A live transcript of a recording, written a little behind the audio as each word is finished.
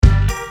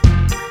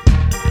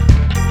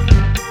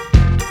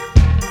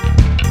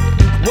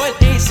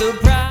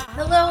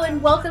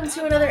welcome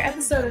to another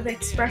episode of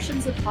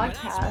Expressions of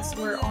Podcast.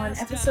 We're on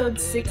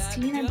episode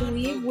 16, I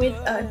believe, with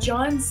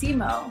John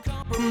Simo.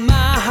 My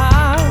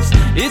house,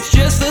 it's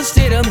just a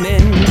state I'm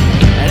in,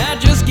 and I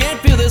just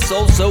can't feel the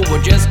soul, so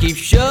we'll just keep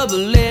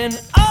shoveling.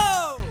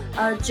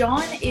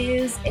 John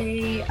is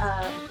a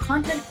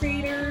content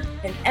creator,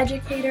 an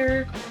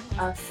educator,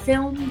 a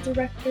film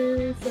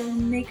director,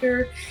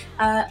 filmmaker,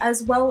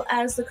 as well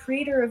as the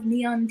creator of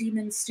Neon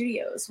Demon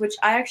Studios, which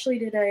I actually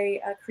did a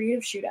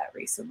creative shoot at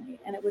recently,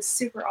 and it was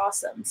super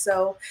awesome.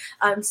 So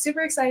I'm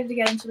super excited to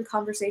get into the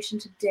conversation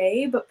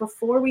today. But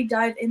before we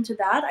dive into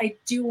that, I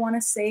do want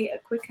to say a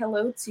quick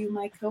hello to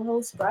my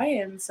co-host,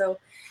 Brian. So,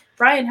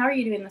 Brian, how are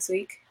you doing this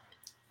week?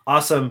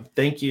 Awesome.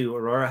 Thank you,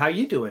 Aurora. How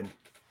you doing?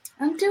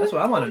 I'm doing That's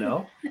what I want to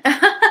know.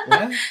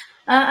 Yeah.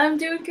 I'm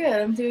doing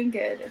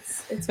good.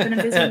 It's been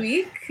a busy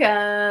week.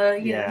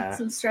 You know,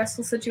 some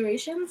stressful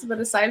situations, but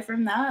aside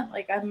from that,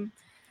 like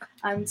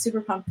I'm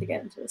super pumped to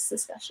get into this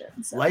discussion.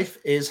 So. Life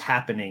is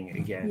happening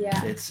again.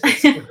 Yeah. It's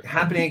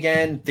happening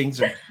again.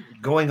 Things are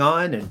going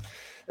on, and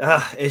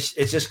it's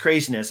just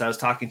craziness. I was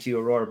talking to you,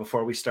 Aurora,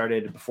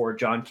 before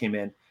John came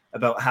in,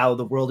 about how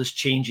the world is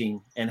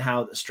changing and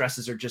how the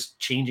stresses are just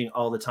changing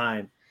all the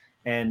time.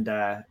 And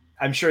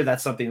I'm sure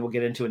that's something we'll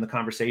get into in the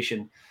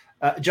conversation.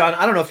 John,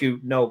 I don't know if you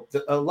know,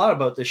 a lot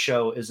about this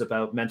show is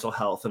about mental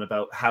health and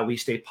about how we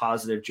stay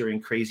positive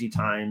during crazy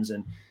times,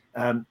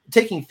 and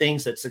taking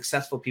things that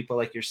successful people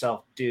like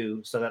yourself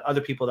do so that other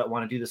people that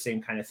want to do the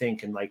same kind of thing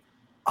can like,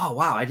 oh,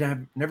 wow, I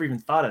never even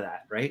thought of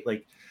that, right?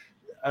 Like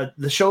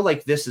the show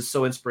like this is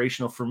so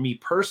inspirational for me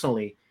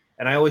personally.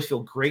 And I always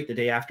feel great the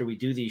day after we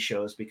do these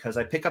shows because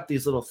I pick up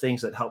these little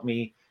things that help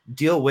me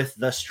deal with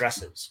the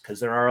stresses,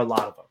 because there are a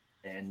lot of them.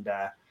 And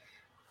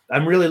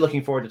I'm really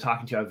looking forward to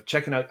talking to you.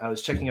 I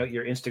was checking out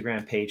your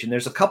Instagram page, and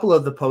there's a couple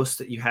of the posts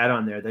that you had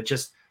on there that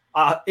just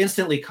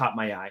instantly caught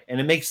my eye. And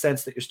it makes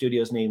sense that your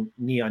studio is named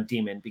Neon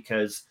Demon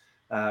because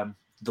the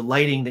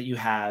lighting that you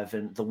have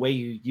and the way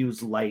you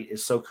use light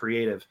is so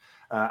creative.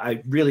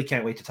 I really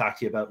can't wait to talk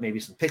to you about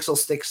maybe some pixel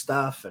stick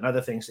stuff and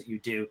other things that you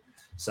do.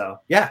 So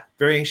yeah,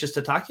 very anxious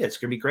to talk to you. It's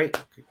going to be great.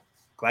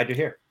 Glad you're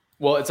here.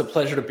 Well, it's a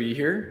pleasure to be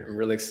here. I'm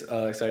really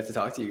excited to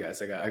talk to you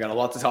guys. I got a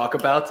lot to talk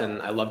about,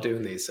 and I love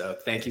doing these. So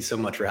thank you so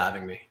much for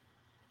having me.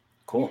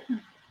 Cool. Yeah,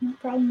 no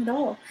problem at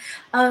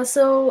all.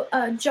 So,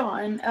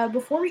 John,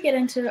 before we get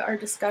into our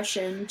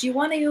discussion, do you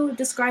want to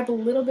describe a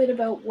little bit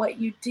about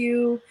what you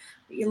do,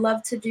 what you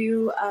love to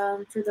do,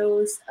 for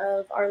those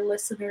of our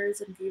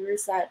listeners and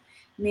viewers that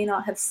may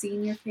not have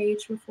seen your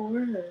page before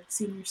or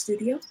seen your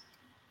studio?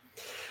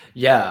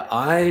 Yeah,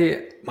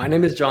 my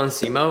name is John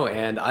Simo,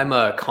 and I'm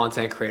a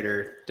content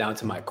creator down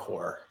to my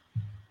core.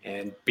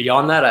 And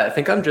beyond that, I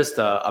think I'm just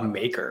a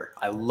maker.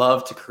 I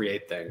love to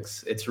create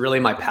things. It's really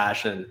my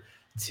passion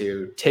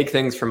to take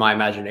things from my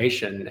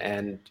imagination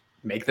and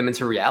make them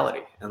into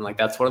reality. And like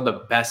that's one of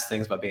the best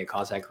things about being a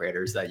content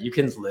creator is that you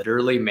can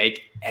literally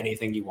make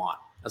anything you want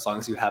as long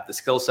as you have the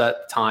skill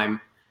set, time,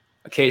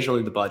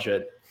 occasionally the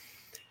budget.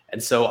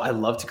 And so I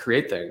love to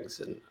create things,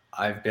 and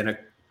I've been a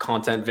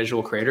content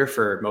visual creator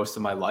for most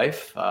of my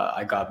life.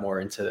 I got more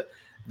into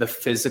the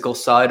physical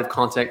side of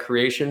content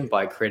creation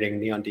by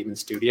creating Neon Demon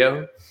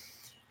Studio.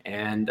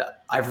 And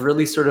I've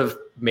really sort of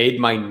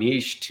made my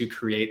niche to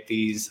create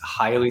these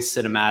highly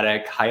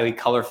cinematic, highly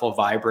colorful,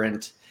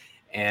 vibrant,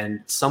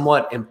 and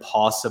somewhat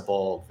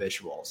impossible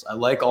visuals. I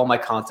like all my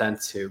content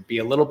to be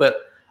a little bit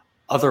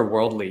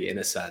otherworldly in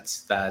a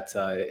sense that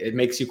it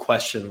makes you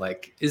question,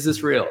 like, is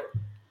this real?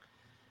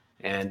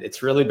 And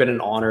it's really been an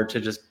honor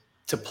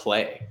to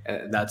play.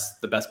 And that's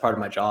the best part of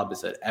my job,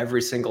 is that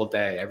every single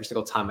day, every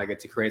single time I get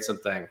to create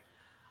something,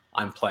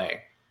 I'm playing.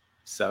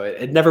 So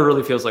it never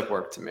really feels like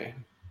work to me.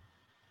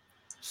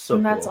 So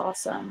and that's cool.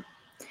 Awesome.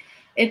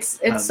 It's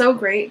so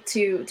great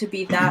to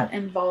be that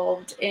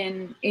involved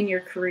in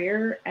your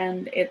career,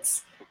 and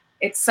it's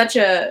such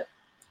a,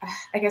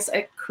 I guess,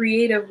 a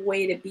creative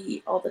way to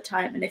be all the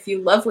time. And if you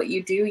love what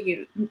you do,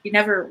 you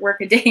never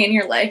work a day in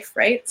your life,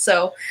 right?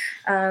 So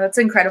that's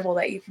incredible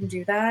that you can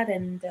do that.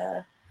 And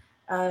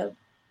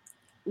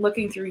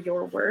looking through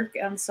your work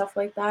and stuff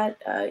like that,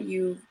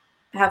 you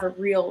have a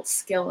real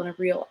skill and a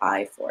real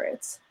eye for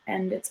it.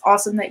 And it's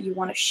awesome that you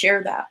want to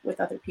share that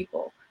with other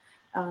people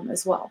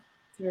as well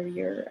through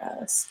your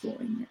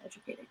schooling, your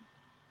educating.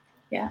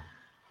 Yeah.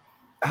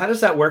 How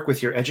does that work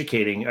with your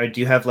educating?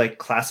 Do you have like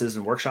classes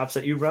and workshops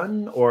that you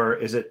run, or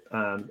is it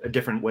a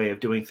different way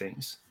of doing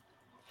things?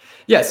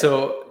 Yeah.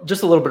 So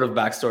just a little bit of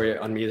backstory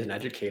on me as an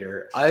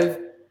educator. I've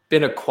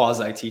been a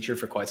quasi teacher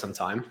for quite some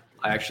time.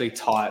 I actually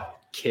taught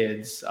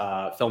kids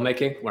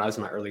filmmaking when I was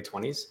in my early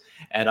 20s.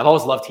 And I've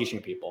always loved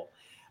teaching people,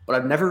 but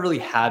I've never really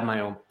had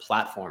my own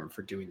platform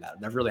for doing that.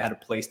 I've never really had a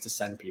place to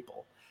send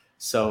people.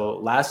 So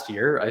last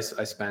year, I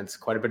spent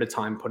quite a bit of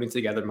time putting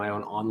together my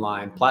own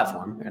online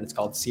platform, and it's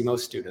called Simo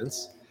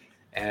Students.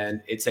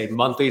 And it's a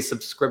monthly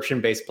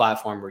subscription-based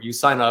platform where you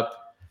sign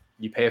up,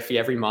 you pay a fee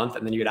every month,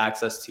 and then you get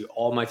access to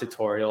all my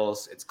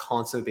tutorials. It's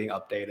constantly being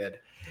updated.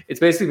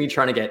 It's basically me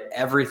trying to get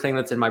everything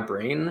that's in my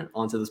brain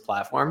onto this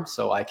platform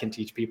so I can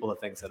teach people the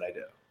things that I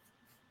do.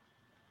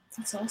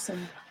 That's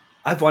awesome.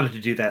 I've wanted to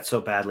do that so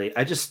badly.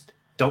 I just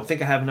don't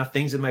think I have enough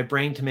things in my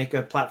brain to make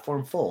a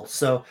platform full.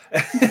 So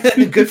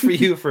good for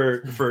you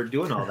for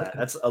doing all that.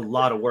 That's a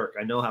lot of work.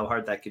 I know how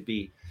hard that could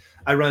be.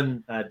 I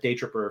run Day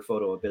Tripper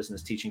Photo, a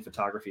business teaching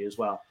photography as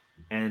well.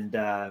 And,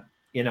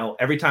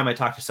 every time I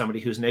talk to somebody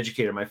who's an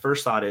educator, my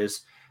first thought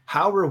is,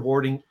 how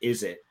rewarding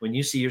is it when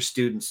you see your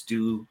students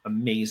do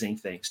amazing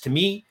things? To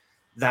me,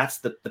 that's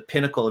the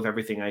pinnacle of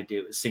everything I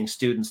do, is seeing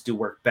students do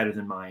work better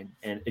than mine.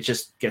 And it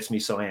just gets me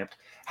so amped.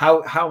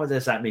 How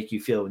does that make you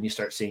feel when you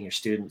start seeing your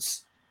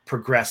students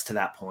progress to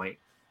that point?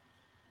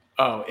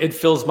 Oh, it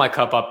fills my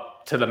cup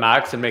up to the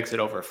max and makes it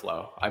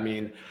overflow. I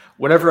mean,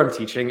 whenever I'm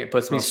teaching, it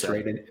puts me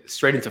straight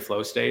into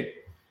flow state.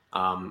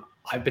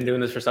 I've been doing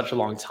this for such a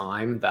long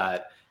time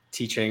that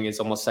teaching is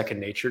almost second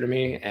nature to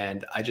me.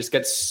 And I just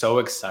get so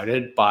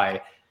excited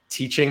by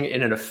teaching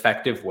in an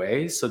effective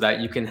way so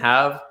that you can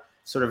have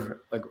sort of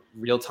like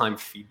real-time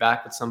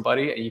feedback with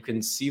somebody and you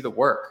can see the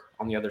work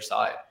on the other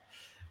side.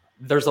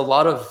 There's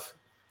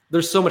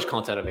so much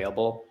content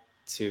available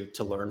to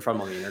learn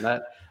from on the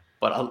internet,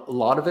 but a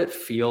lot of it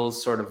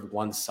feels sort of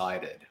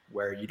one-sided,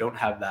 where you don't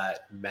have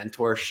that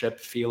mentorship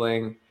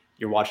feeling.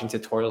 You're watching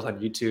tutorials on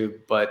YouTube,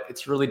 but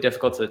it's really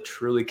difficult to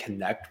truly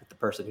connect with the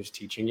person who's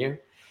teaching you.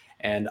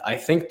 And I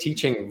think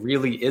teaching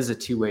really is a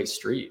two-way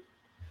street,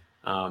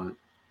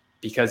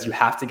 because you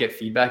have to get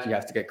feedback, you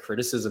have to get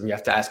criticism, you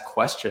have to ask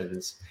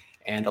questions.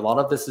 And a lot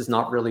of this is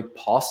not really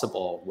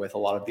possible with a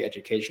lot of the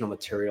educational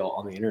material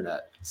on the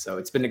internet. So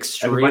it's been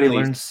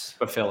extremely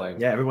fulfilling.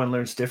 Yeah, everyone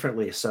learns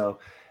differently. So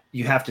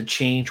you have to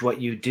change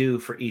what you do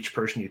for each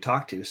person you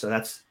talk to. So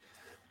that's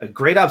a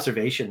great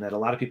observation that a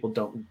lot of people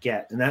don't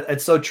get. And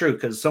it's so true,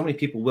 because so many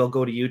people will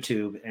go to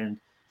YouTube and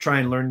try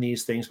and learn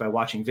these things by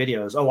watching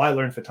videos. Oh, I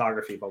learned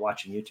photography by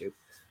watching YouTube.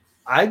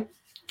 I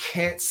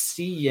can't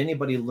see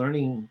anybody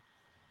learning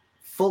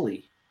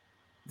fully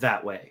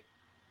that way.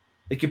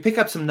 Like, you pick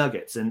up some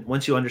nuggets, and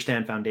once you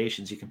understand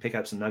foundations, you can pick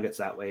up some nuggets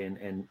that way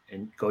and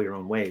go your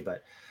own way.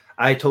 But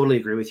I totally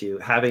agree with you.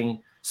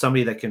 Having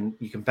somebody that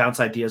you can bounce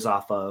ideas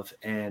off of,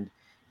 and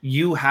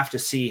you have to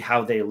see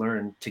how they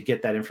learn to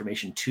get that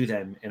information to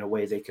them in a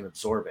way they can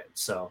absorb it.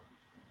 So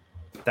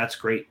that's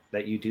great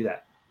that you do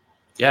that.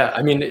 Yeah,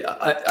 I mean,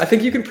 I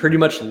think you can pretty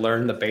much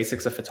learn the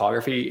basics of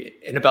photography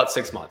in about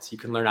 6 months. You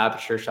can learn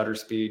aperture, shutter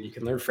speed, you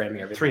can learn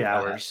framing, everything. 3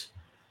 hours.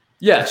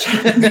 Yeah,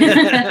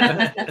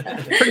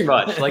 pretty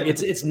much. Like,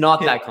 it's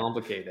not that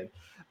complicated.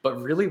 But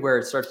really where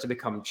it starts to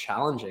become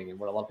challenging, and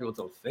what a lot of people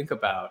don't think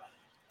about,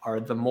 are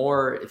the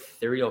more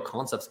ethereal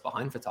concepts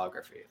behind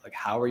photography. Like,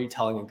 how are you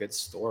telling a good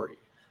story?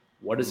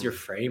 What is your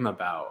frame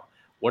about?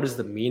 What is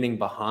the meaning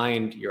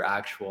behind your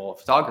actual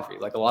photography?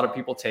 Like, a lot of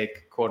people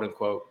take quote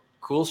unquote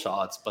cool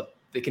shots, but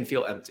they can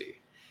feel empty.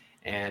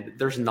 And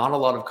there's not a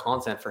lot of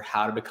content for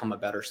how to become a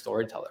better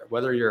storyteller.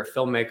 Whether you're a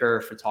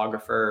filmmaker,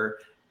 photographer,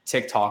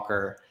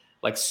 TikToker,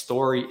 like,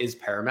 story is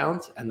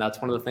paramount. And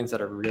that's one of the things that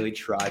I really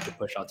try to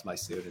push out to my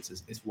students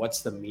is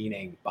what's the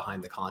meaning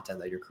behind the content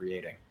that you're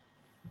creating.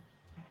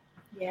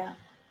 Yeah.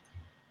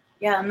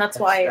 And that's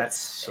why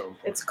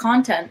it's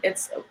content.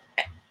 It's,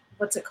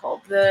 what's it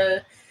called?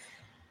 The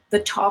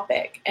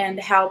topic, and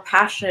how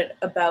passionate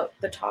about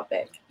the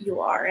topic you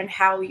are, and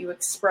how you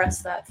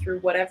express that through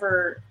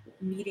whatever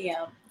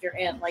medium you're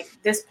in. Like,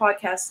 this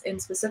podcast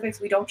in specifics,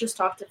 we don't just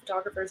talk to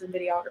photographers and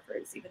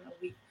videographers, even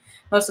though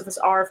most of us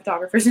are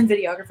photographers and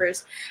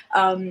videographers.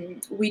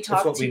 We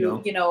talk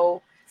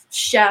to,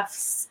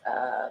 chefs,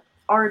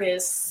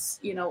 artists,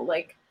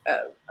 like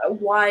a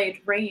wide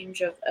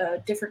range of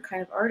different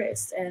kind of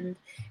artists. And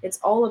it's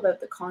all about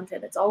the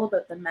content. It's all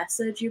about the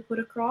message you put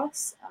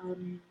across.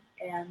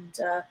 And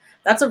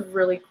that's a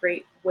really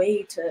great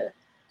way to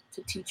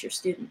teach your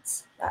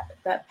students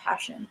that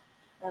passion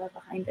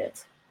behind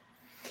it.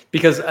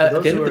 Because at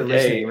the end of the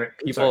day,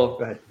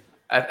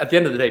 at the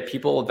end of the day,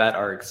 people that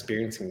are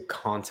experiencing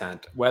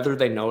content, whether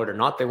they know it or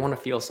not, they want to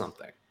feel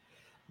something.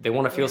 They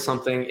want to feel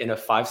something in a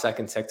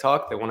 5-second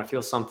TikTok. They want to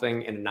feel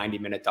something in a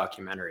 90-minute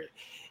documentary.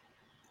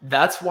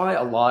 That's why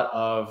a lot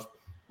of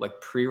like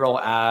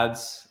pre-roll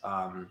ads,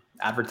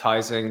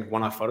 advertising,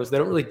 one-off photos, they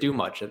don't really do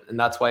much. And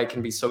that's why it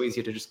can be so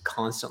easy to just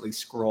constantly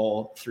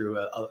scroll through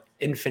an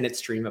infinite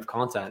stream of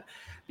content,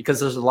 because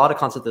there's a lot of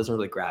content that doesn't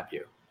really grab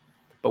you.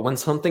 But when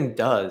something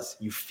does,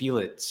 you feel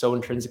it so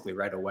intrinsically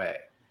right away.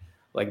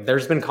 Like,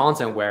 there's been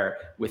content where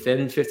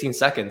within 15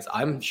 seconds,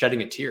 I'm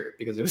shedding a tear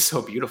because it was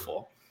so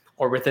beautiful.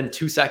 Or within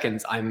 2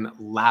 seconds, I'm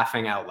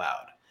laughing out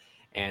loud.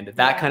 And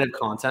that kind of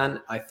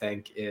content, I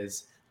think,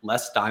 is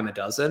less dime a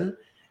dozen.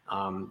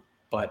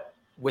 But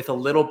with a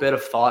little bit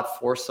of thought,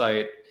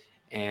 foresight,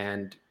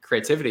 and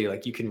creativity,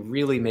 like, you can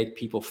really make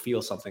people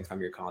feel something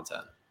from your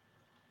content.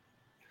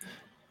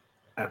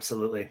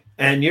 Absolutely.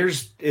 And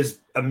yours is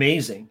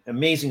amazing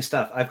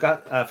stuff. I've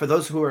got, for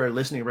those who are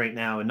listening right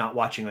now and not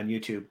watching on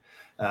YouTube,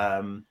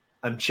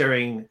 I'm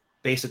sharing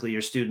basically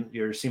your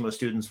Simo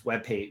students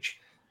webpage,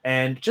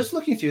 and just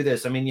looking through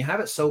this, I mean, you have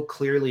it so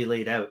clearly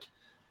laid out.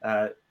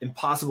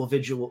 Impossible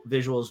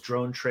visuals,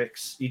 drone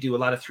tricks. You do a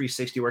lot of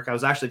 360 work. I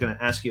was actually going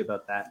to ask you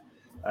about that.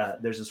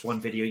 There's this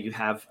one video you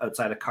have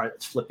outside a car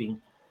that's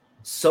flipping.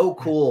 So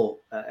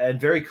cool and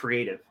very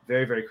creative,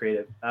 very, very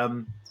creative.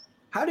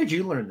 How did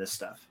you learn this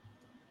stuff?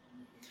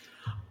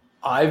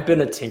 I've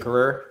been a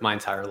tinkerer my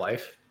entire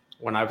life.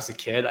 When I was a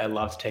kid, I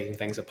loved taking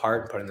things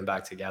apart and putting them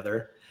back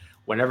together.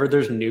 Whenever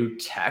there's new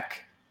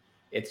tech,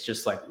 it's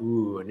just like,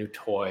 ooh, a new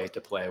toy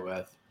to play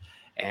with.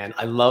 And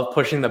I love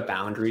pushing the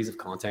boundaries of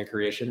content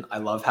creation. I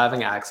love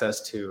having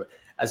access to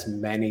as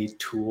many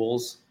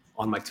tools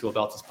on my tool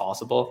belt as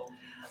possible.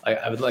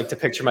 I would like to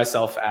picture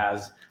myself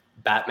as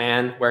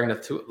Batman wearing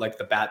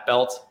the bat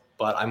belt,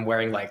 but I'm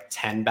wearing like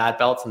 10 bat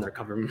belts and they're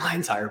covering my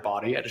entire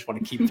body. I just want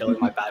to keep filling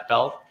my bat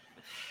belt.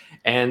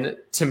 And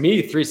to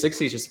me,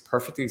 360 is just a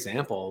perfect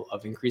example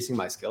of increasing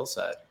my skill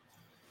set.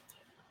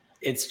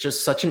 It's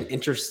just such an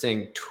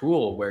interesting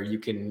tool where you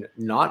can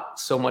not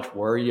so much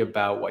worry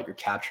about what you're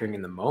capturing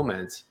in the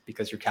moment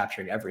because you're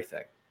capturing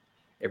everything.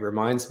 It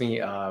reminds me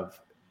of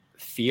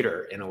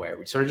theater in a way.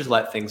 We sort of just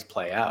let things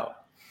play out.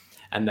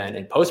 And then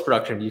in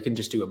post-production, you can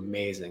just do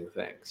amazing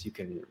things. You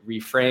can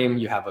reframe,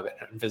 you have an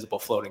invisible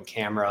floating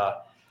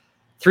camera.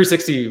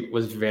 360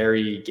 was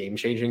very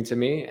game-changing to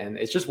me. And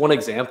it's just one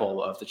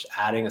example of just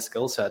adding a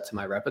skill set to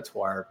my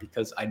repertoire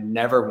because I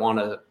never want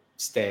to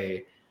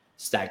stay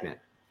stagnant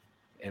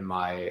in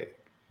my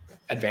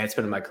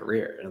advancement in my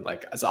career. And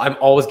like, so I'm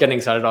always getting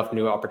excited off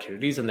new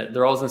opportunities and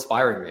they're always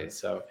inspiring me.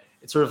 So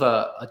it's sort of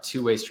a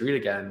two-way street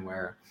again,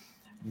 where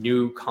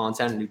new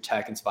content, new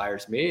tech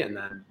inspires me. And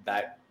then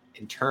that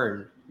in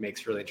turn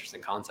makes really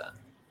interesting content.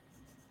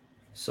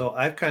 So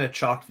I've kind of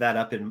chalked that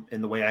up in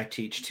the way I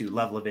teach to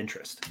level of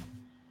interest.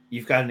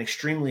 You've got an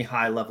extremely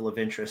high level of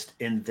interest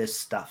in this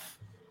stuff,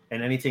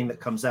 and anything that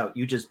comes out,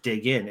 you just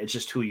dig in. It's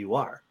just who you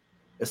are.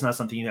 It's not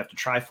something you have to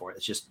try for.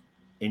 It's just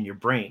in your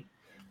brain.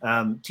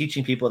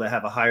 Teaching people that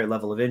have a higher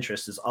level of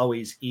interest is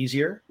always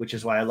easier, which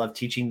is why I love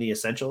teaching the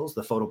essentials,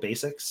 the photo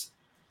basics.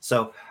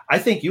 So I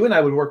think you and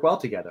I would work well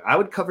together. I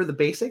would cover the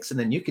basics and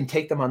then you can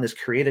take them on this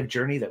creative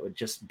journey that would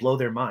just blow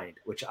their mind,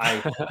 which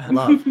I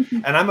love.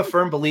 And I'm a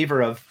firm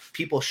believer of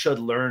people should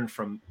learn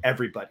from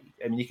everybody.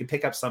 I mean, you can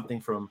pick up something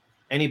from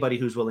anybody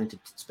who's willing to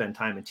spend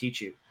time and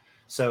teach you.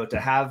 So to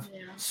have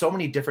so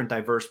many different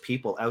diverse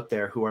people out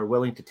there who are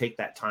willing to take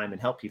that time and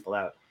help people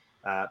out,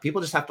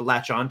 people just have to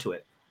latch onto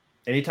it.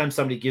 Anytime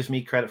somebody gives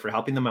me credit for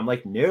helping them, I'm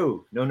like,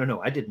 no,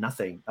 I did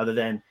nothing other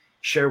than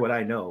share what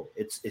I know.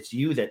 It's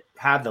you that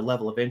have the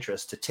level of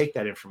interest to take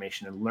that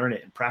information and learn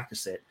it and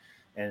practice it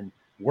and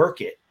work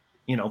it,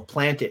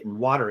 plant it and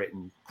water it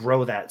and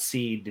grow that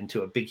seed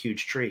into a big,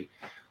 huge tree.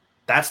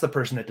 That's the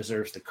person that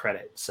deserves the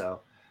credit.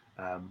 So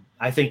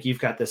I think you've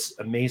got this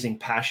amazing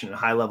passion and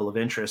high level of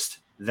interest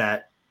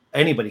that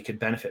anybody could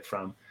benefit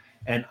from.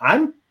 And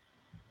I'm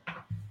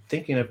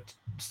thinking of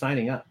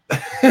signing up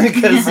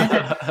because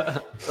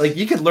like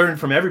you could learn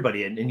from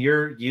everybody, and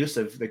your use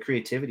of the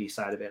creativity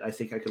side of it, I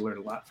think I could learn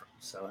a lot from.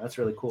 So that's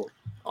really cool.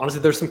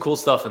 Honestly, there's some cool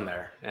stuff in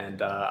there.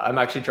 And I'm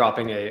actually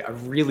dropping a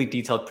really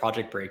detailed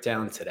project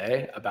breakdown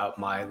today about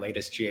my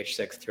latest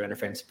GH6 300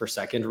 frames per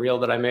second reel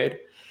that I made.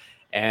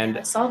 And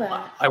I saw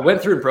that. I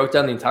went through and broke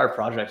down the entire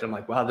project. I'm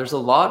like, wow, there's a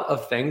lot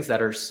of things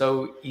that are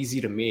so easy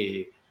to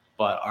me,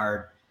 but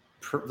are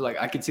like,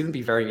 I could see them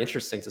be very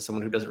interesting to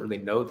someone who doesn't really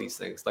know these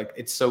things. Like,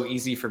 it's so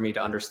easy for me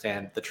to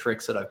understand the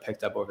tricks that I've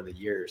picked up over the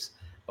years.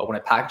 But when I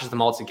package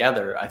them all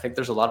together, I think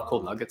there's a lot of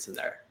cool nuggets in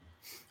there.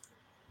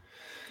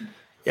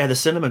 Yeah, the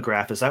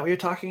Cinematograph, is that what you're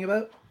talking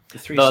about? The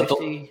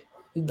 360?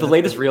 The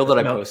latest reel that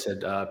I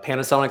posted,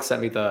 Panasonic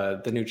sent me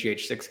the new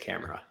GH6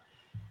 camera.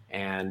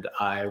 And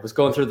I was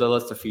going through the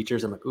list of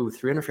features. I'm like, ooh,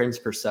 300 frames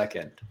per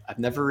second. I've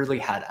never really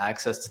had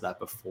access to that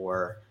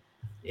before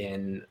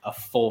in a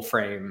full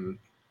frame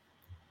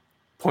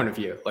point of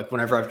view. Like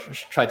whenever I've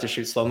tried to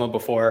shoot slow-mo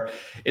before,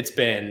 it's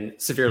been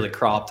severely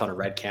cropped on a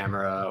red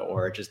camera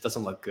or it just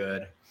doesn't look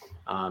good.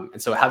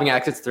 And so having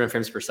access to 300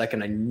 frames per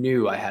second, I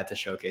knew I had to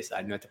showcase that.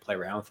 I knew I had to play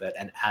around with it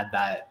and add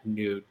that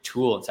new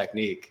tool and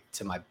technique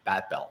to my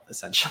bat belt,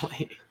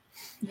 essentially.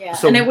 Yeah,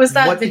 so and it was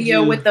that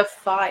video with the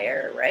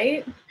fire,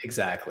 right?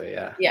 Exactly,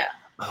 yeah. Yeah.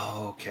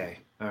 Oh, okay.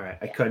 All right.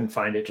 I couldn't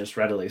find it just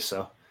readily,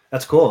 so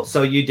that's cool.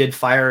 So you did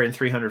fire in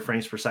 300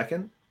 frames per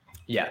second?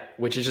 Yeah,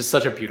 which is just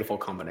such a beautiful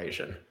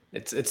combination.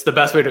 It's the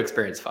best way to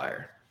experience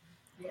fire.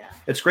 Yeah.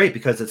 It's great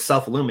because it's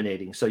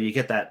self-illuminating, so you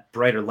get that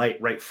brighter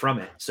light right from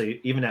it. So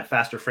even at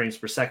faster frames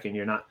per second,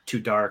 you're not too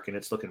dark and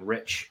it's looking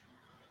rich.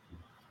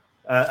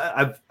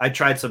 I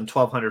tried some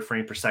 1200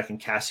 frame per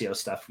second Casio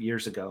stuff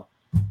years ago,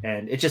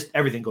 and it just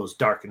everything goes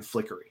dark and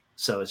flickery.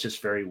 So it's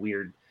just very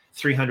weird.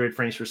 300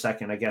 frames per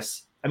second, I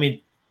guess. I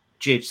mean,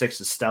 GH6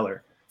 is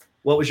stellar.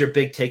 What was your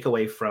big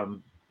takeaway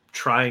from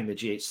trying the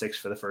GH6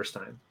 for the first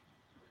time?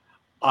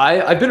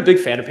 I've been a big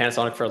fan of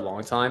Panasonic for a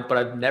long time, but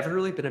I've never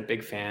really been a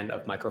big fan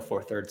of Micro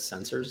Four Thirds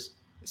sensors,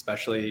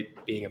 especially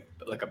being a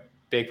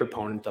big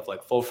proponent of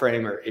like full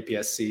frame or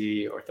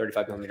APS-C or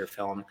 35 millimeter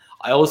film.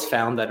 I always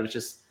found that it was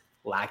just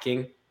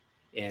lacking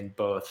in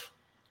both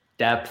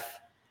depth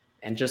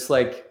and just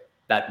like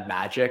that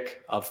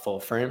magic of full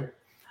frame.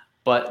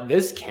 But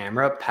this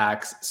camera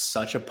packs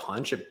such a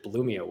punch, it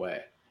blew me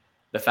away.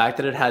 The fact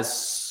that it has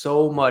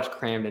so much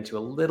crammed into a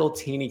little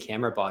teeny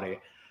camera body,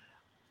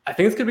 I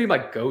think it's gonna be my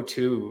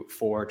go-to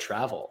for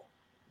travel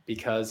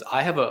because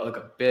I have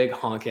a big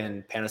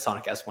honkin'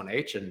 Panasonic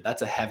S1H, and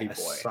that's a heavy boy.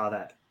 Saw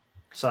that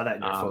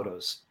in your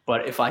photos.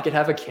 But if I could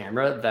have a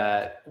camera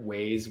that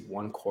weighs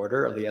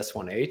 1/4 of the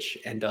S1H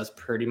and does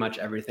pretty much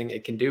everything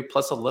it can do,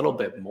 plus a little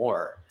bit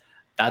more,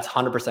 that's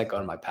 100%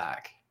 going in my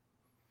pack.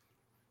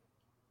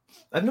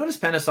 I've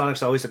noticed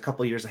Panasonic's always a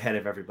couple years ahead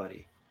of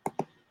everybody.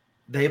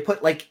 They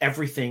put like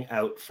everything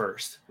out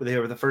first. They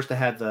were the first to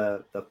have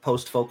the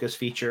post focus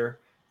feature,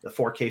 the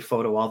 4K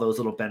photo, all those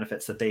little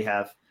benefits that they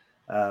have.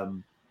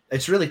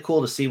 It's really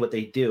cool to see what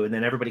they do, and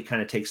then everybody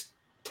kind of takes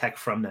tech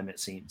from them, it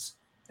seems,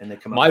 and they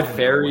come. My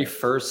very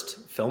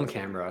first film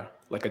camera,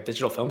 like a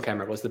digital film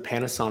camera, was the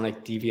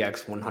Panasonic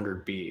DVX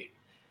 100B,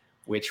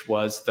 which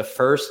was the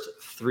first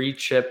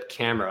 3-chip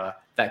camera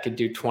that could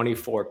do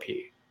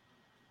 24p.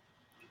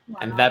 Wow.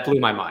 And that blew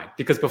my mind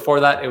because before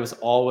that, it was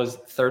always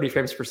 30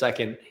 frames per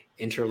second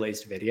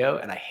interlaced video,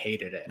 and I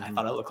hated it. I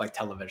thought it looked like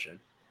television.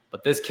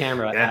 But this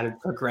camera added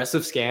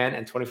progressive scan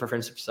and 24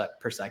 frames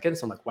per second.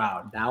 So I'm like,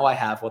 wow, now I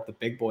have what the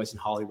big boys in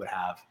Hollywood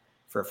have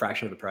for a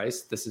fraction of the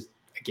price. This is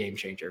a game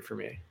changer for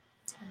me.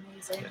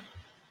 Amazing. Yeah.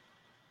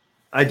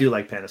 I do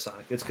like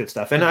Panasonic. It's good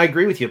stuff. And I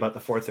agree with you about the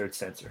 4/3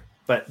 sensor.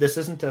 But this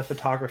isn't a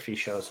photography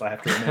show, so I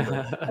have to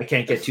remember I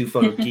can't get too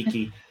photo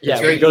geeky. Yeah,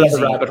 it's very go down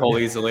the rabbit hole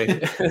easily.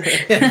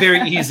 Very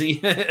easy.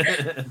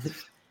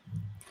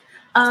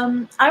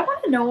 I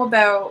want to know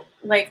about,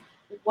 like,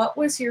 what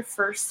was your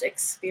first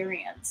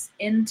experience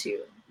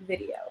into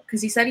video?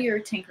 Because you said you're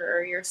a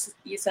tinkerer.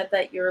 You said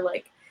that you're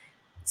like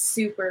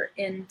super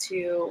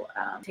into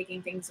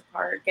taking things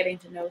apart, getting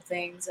to know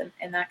things,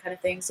 and that kind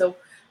of thing. So,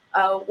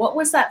 what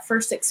was that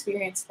first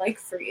experience like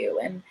for you?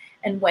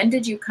 And when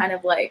did you kind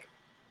of like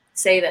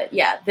say that,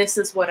 yeah, this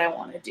is what I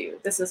want to do.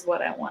 This is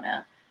what I want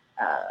to,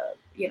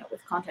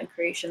 with content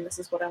creation, this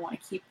is what I want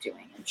to keep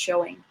doing and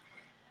showing,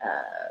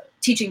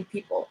 teaching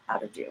people how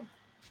to do.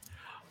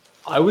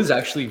 I was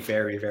actually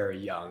very, very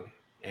young.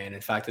 And in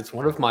fact, it's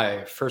one of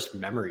my first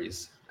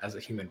memories as a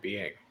human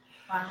being.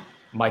 Wow.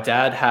 My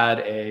dad had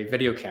a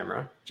video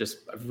camera, just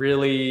a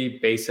really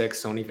basic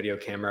Sony video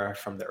camera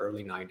from the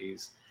early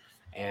 90s.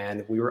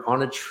 And we were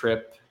on a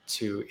trip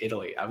to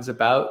Italy. I was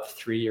about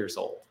 3 years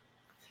old.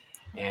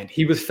 And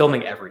he was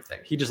filming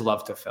everything. He just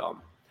loved to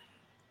film.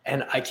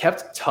 And I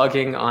kept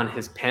tugging on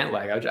his pant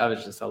leg. I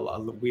was just a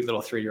wee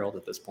little 3-year-old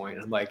at this point.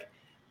 And I'm like,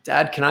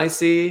 Dad, can I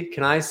see?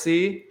 Can I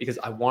see? Because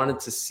I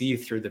wanted to see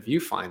through the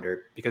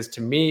viewfinder, because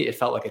to me, it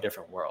felt like a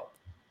different world.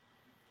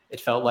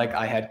 It felt like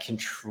I had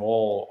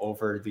control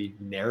over the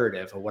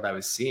narrative of what I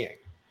was seeing.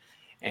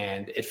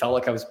 And it felt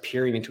like I was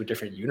peering into a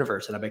different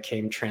universe, and I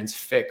became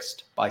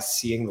transfixed by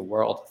seeing the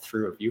world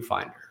through a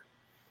viewfinder.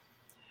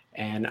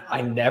 And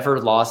I never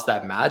lost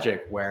that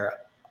magic where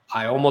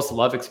I almost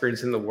love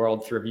experiencing the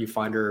world through a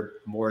viewfinder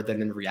more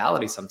than in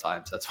reality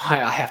sometimes. That's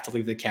why I have to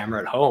leave the camera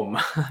at home,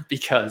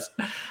 because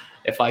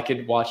if I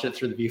could watch it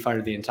through the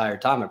viewfinder the entire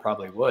time, I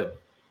probably would.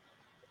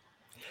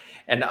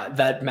 And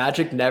that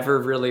magic never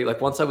really, like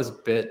once I was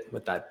bit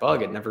with that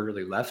bug, it never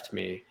really left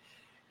me.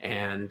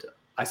 And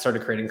I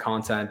started creating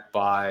content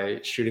by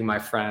shooting my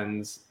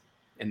friends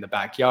in the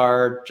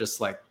backyard,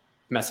 just like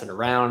messing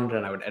around.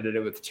 And I would edit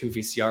it with 2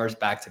 VCRs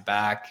back to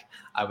back.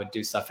 I would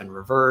do stuff in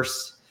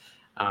reverse.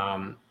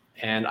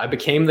 And I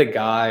became the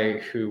guy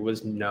who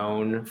was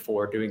known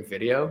for doing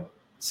video.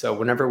 So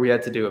whenever we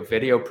had to do a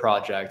video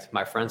project,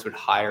 my friends would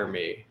hire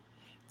me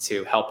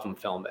to help them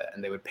film it,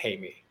 and they would pay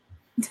me.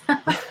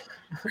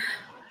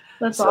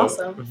 That's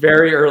awesome.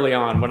 Very early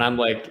on, when I'm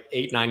like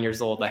 8, 9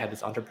 years old, I had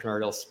this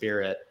entrepreneurial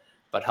spirit,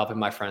 but helping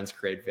my friends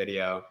create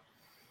video.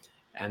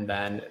 And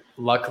then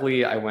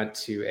luckily I went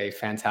to a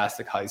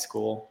fantastic high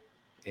school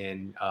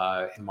in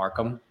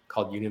Markham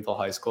called Unionville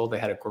High School. They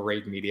had a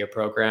great media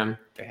program.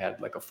 They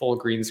had like a full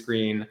green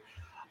screen,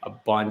 a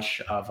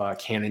bunch of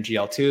Canon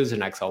GL2s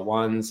and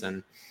XL1s.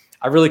 And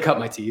I really cut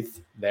my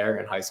teeth there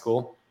in high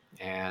school.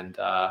 And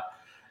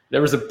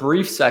there was a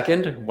brief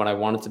second when I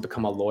wanted to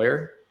become a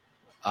lawyer.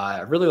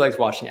 I really liked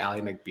watching Ally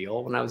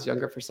McBeal when I was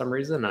younger for some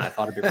reason. And I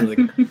thought it'd be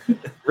really,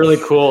 really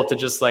cool to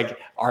just like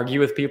argue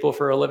with people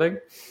for a living.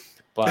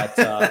 But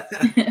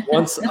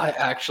once I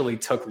actually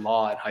took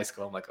law in high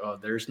school, I'm like, oh,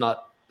 there's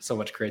not so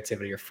much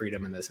creativity or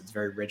freedom in this. It's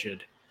very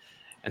rigid.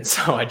 And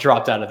so I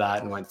dropped out of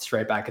that and went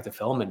straight back into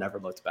film and never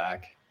looked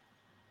back.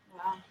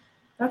 Wow.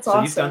 That's awesome.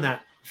 So you've done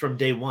that from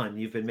day one.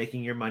 You've been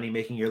making your money,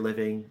 making your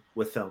living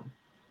with film.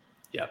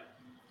 Yeah.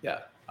 Yeah.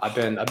 I've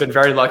been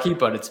very lucky,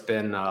 but it's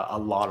been a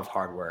lot of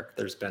hard work.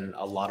 There's been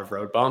a lot of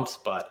road bumps,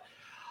 but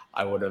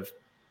I would have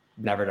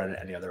never done it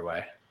any other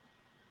way.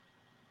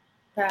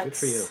 Good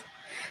for you.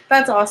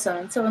 That's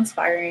awesome. It's so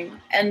inspiring.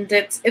 And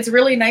it's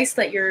really nice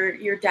that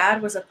your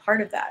dad was a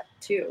part of that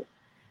too.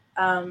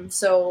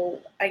 So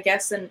I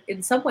guess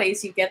in some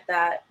ways you get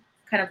that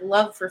kind of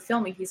love for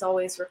filming. He's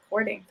always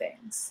recording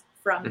things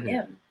from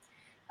him.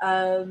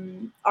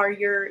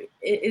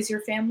 Is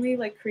your family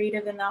like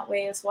creative in that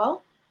way as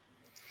well?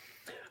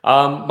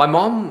 My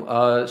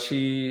mom,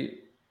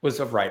 she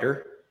was a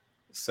writer.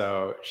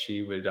 So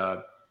she would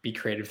be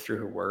creative through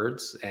her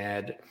words.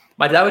 And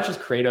my dad was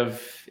just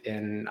creative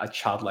in a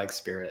childlike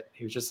spirit.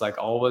 He was just like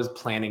always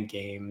planning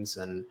games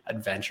and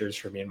adventures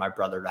for me and my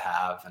brother to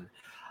have. And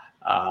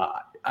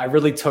I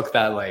really took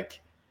that like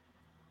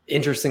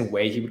interesting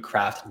way he would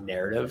craft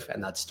narrative,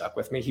 and that stuck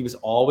with me. He was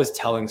always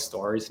telling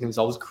stories and he was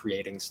always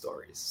creating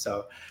stories.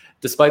 So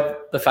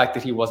despite the fact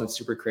that he wasn't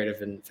super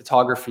creative in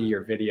photography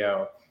or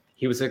video,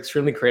 he was an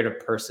extremely creative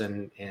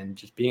person in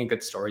just being a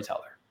good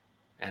storyteller.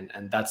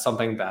 And that's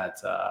something that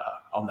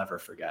I'll never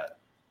forget.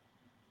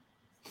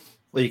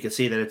 Well, you can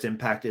see that it's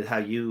impacted how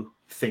you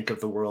think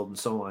of the world and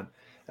so on.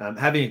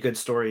 Having a good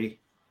story,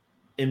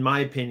 in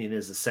my opinion,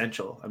 is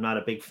essential. I'm not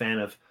a big fan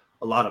of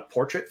a lot of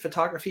portrait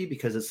photography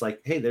because it's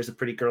like, hey, there's a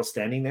pretty girl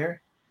standing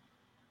there.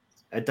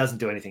 It doesn't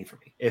do anything for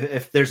me.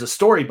 If there's a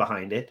story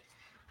behind it,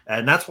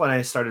 and that's when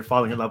I started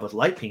falling in love with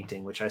light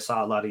painting, which I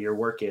saw a lot of your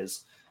work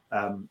is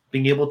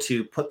being able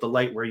to put the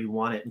light where you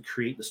want it and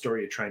create the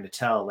story you're trying to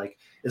tell. Like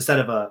instead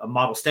of a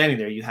model standing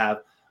there, you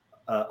have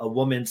a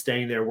woman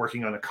standing there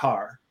working on a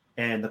car,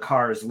 and the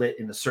car is lit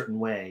in a certain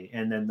way.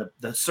 And then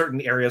the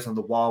certain areas on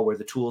the wall where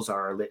the tools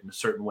are lit in a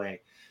certain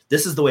way.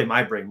 This is the way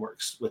my brain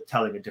works with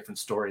telling a different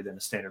story than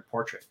a standard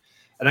portrait.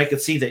 And I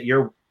could see that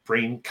your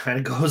brain kind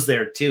of goes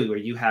there too, where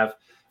you have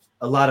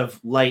a lot of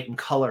light and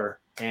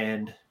color,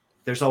 and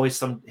there's always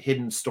some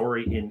hidden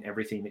story in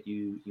everything that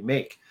you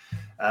make.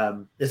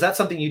 Is that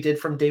something you did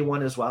from day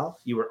one as well?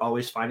 You were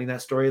always finding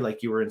that story,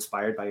 like you were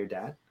inspired by your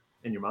dad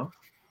and your mom?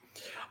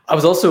 I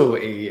was also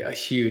a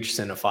huge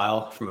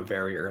cinephile from a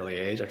very early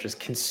age. I was just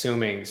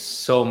consuming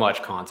so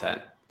much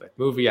content, like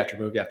movie after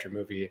movie after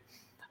movie.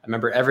 I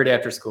remember every day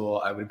after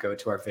school, I would go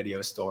to our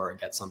video store and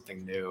get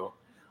something new,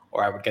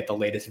 or I would get the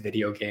latest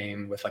video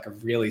game with like a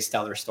really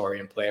stellar story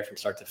and play it from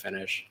start to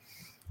finish.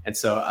 And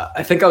so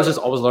I think I was just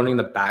always learning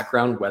the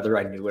background, whether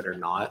I knew it or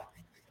not,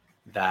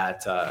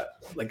 that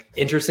like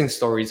interesting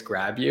stories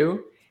grab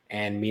you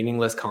and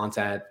meaningless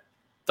content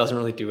doesn't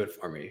really do it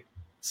for me.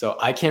 So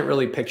I can't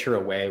really picture a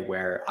way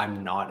where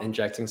I'm not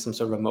injecting some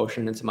sort of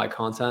emotion into my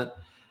content,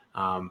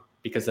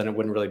 because then it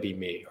wouldn't really be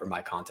me or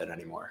my content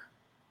anymore.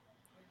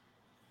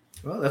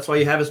 Well, that's why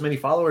you have as many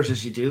followers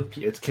as you do.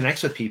 It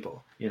connects with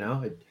people, you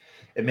know,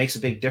 it makes a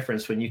big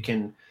difference when you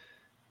can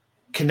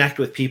connect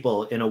with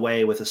people in a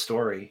way with a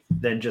story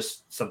than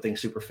just something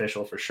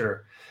superficial, for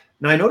sure.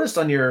 Now, I noticed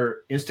on your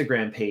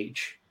Instagram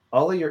page,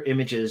 all of your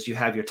images, you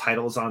have your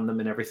titles on them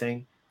and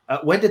everything.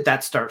 When did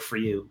that start for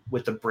you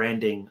with the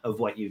branding of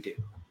what you do?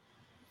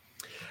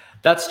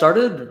 That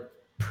started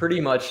pretty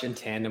much in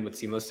tandem with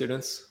Simo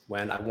students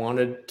when I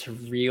wanted to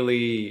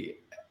really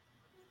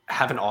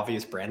have an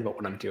obvious brand about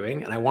what I'm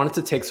doing. And I wanted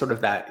to take sort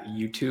of that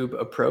YouTube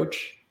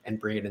approach and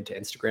bring it into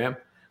Instagram,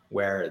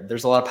 where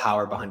there's a lot of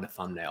power behind the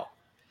thumbnail.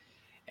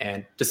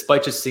 And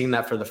despite just seeing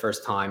that for the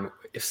first time,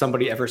 if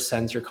somebody ever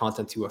sends your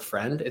content to a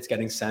friend, it's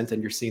getting sent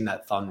and you're seeing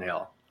that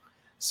thumbnail.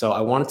 So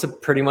I wanted to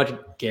pretty much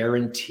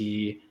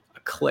guarantee a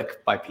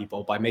click by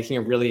people by making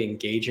a really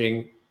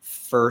engaging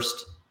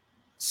first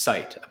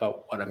sight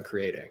about what I'm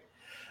creating.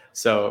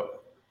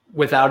 So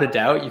without a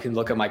doubt, you can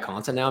look at my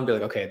content now and be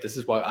like, okay, this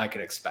is what I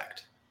could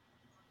expect.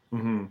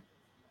 Mm-hmm.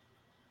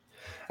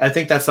 I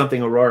think that's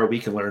something, Aurora, we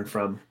can learn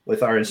from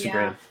with our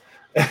Instagram.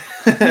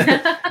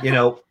 Yeah. You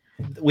know,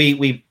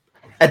 we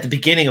at the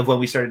beginning of when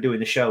we started doing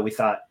the show, we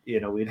thought,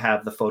 you know, we'd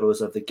have the photos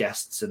of the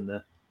guests in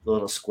the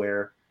little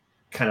square,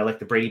 kind of like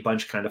the Brady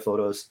Bunch kind of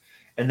photos.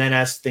 And then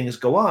as things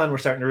go on, we're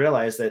starting to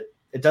realize that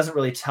it doesn't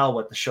really tell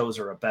what the shows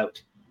are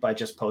about by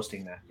just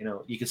posting that. You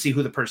know, you can see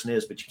who the person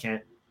is, but you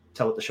can't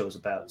tell what the show is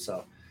about.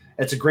 So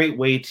it's a great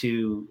way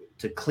to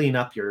clean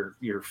up your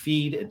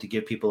feed and to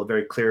give people a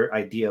very clear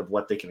idea of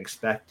what they can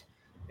expect.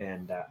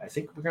 And I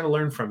think we're going to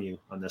learn from you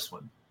on this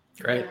one.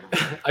 Right.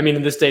 I mean,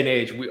 in this day and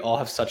age, we all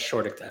have such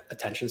short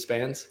attention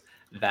spans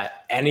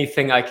that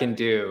anything I can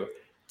do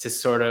to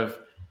sort of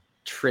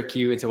trick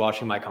you into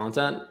watching my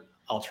content,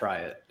 I'll try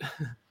it.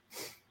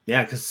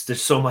 Yeah, because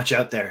there's so much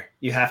out there.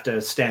 You have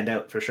to stand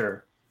out for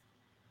sure.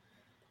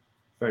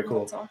 Very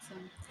cool. That's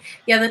awesome.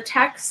 Yeah, the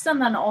text,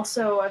 and then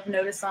also I've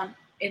noticed on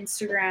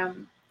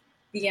Instagram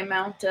the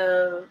amount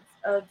of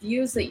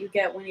views that you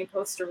get when you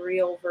post a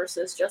reel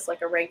versus just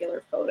like a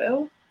regular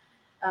photo.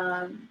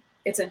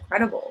 It's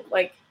incredible.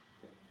 Like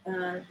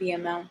the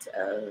amount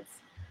of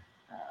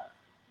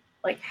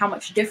like how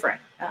much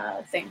different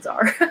things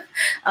are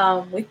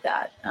with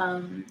that.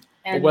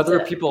 And whether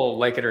people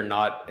like it or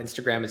not,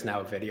 Instagram is now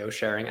a video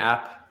sharing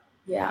app.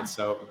 Yeah. And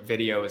so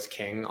video is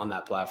king on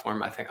that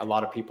platform. I think a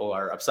lot of people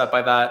are upset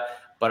by that,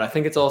 but I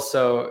think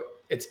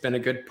it's been a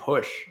good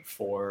push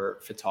for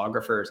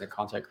photographers and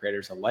content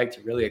creators alike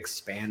to really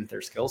expand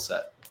their skill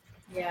set.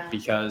 Yeah.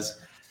 Because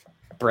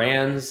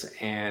brands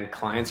and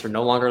clients are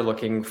no longer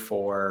looking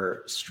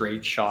for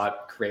straight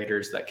shot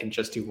creators that can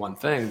just do one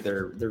thing.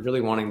 They're really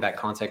wanting that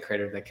content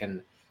creator that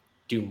can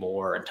do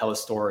more and tell a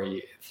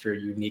story through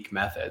unique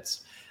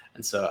methods.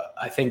 And so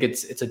I think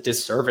it's a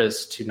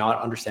disservice to not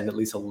understand at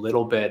least a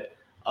little bit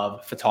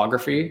of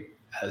photography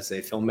as a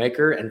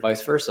filmmaker and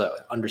vice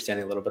versa,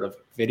 understanding a little bit of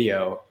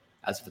video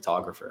as a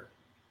photographer.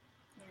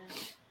 Yeah.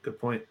 Good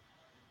point.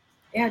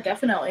 Yeah,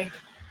 definitely.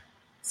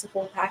 It's a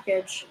full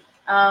package.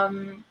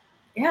 Yeah,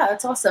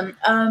 that's awesome.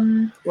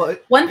 Well,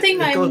 one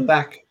thing it goes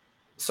back.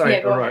 Sorry,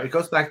 Yeah, go Aurora. ahead. It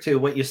goes back to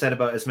what you said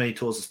about as many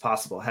tools as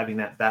possible. Having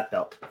that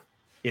belt,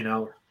 you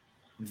know,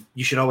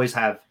 you should always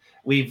have.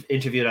 We've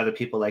interviewed other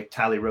people like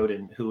Tally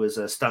Roden, who is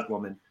a stunt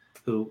woman,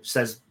 who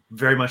says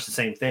very much the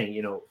same thing.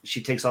 You know,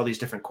 she takes all these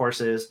different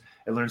courses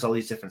and learns all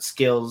these different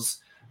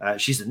skills.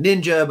 She's a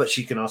ninja, but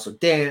she can also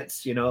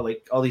dance. You know,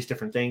 like all these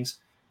different things.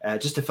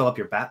 Just to fill up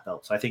your bat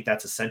belt. So I think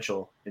that's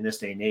essential in this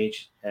day and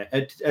age,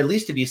 at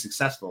least to be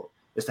successful,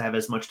 is to have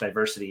as much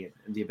diversity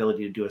and the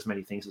ability to do as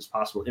many things as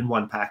possible in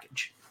one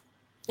package,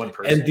 one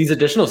person. And these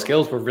additional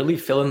skills will really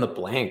fill in the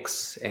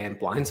blanks and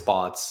blind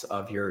spots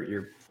of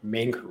your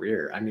main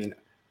career. I mean,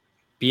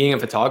 being a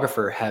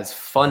photographer has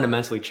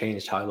fundamentally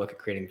changed how I look at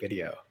creating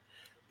video.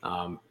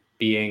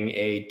 Being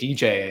a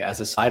DJ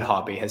as a side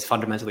hobby has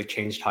fundamentally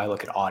changed how I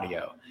look at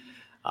audio.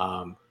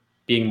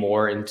 Being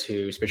more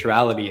into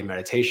spirituality and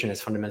meditation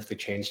has fundamentally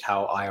changed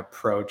how I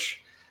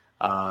approach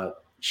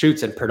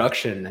shoots and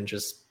production and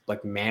just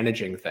like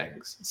managing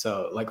things.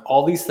 So like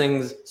all these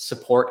things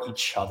support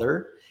each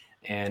other,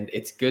 and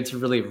it's good to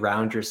really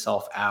round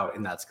yourself out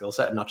in that skill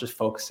set and not just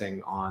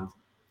focusing on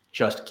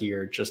just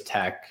gear, just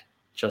tech,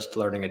 just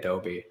learning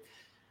Adobe.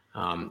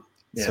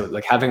 So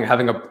like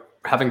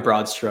having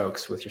broad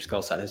strokes with your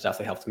skill set has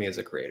definitely helped me as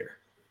a creator.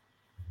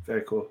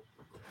 Very cool.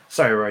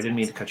 Sorry, Roy, I didn't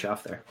mean to cut you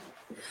off there.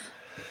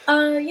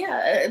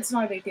 Yeah, it's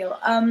not a big deal.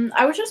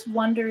 I was just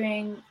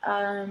wondering,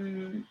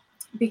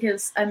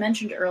 because I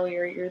mentioned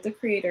earlier you're the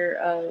creator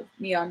of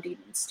Neon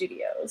Demon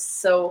Studios,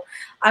 so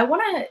I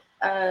want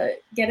to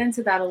get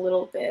into that a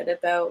little bit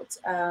about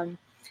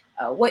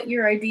what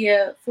your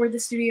idea for the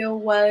studio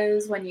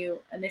was when you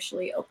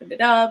initially opened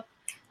it up,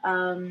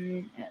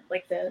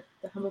 like the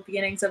humble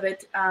beginnings of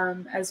it,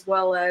 as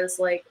well as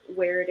like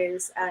where it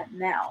is at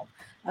now,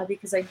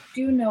 because I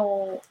do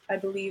know, I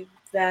believe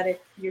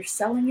that you're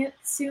selling it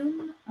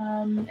soon,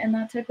 and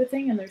that type of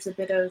thing, and there's a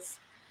bit of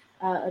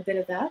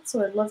that.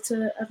 So I'd love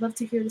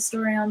to hear the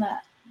story on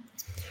that.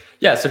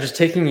 Yeah, so just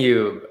taking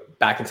you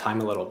back in time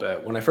a little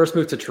bit. When I first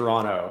moved to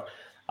Toronto,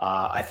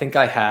 I think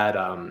I had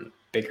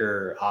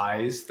bigger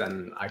eyes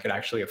than I could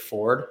actually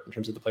afford in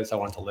terms of the place I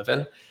wanted to live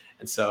in.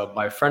 And so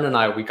my friend and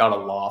I, we got a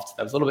loft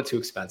that was a little bit too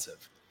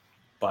expensive,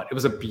 but it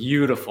was a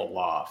beautiful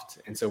loft.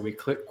 And so we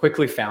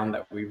quickly found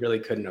that we really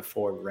couldn't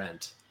afford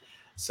rent.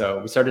 So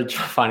we started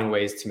finding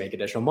ways to make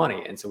additional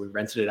money. And so we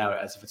rented it out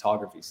as a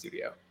photography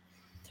studio.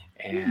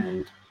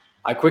 And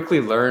I quickly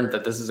learned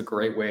that this is a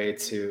great way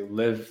to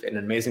live in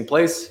an amazing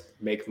place,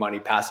 make money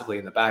passively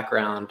in the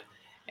background,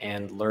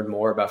 and learn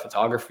more about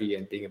photography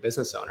and being a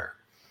business owner.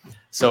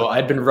 So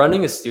I'd been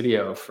running a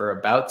studio for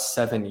about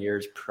 7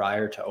 years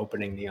prior to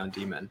opening Neon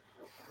Demon.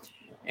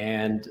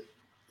 And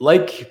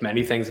like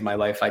many things in my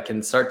life, I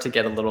can start to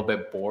get a little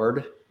bit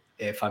bored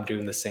if I'm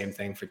doing the same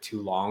thing for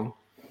too long.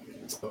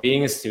 So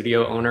being a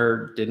studio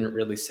owner didn't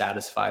really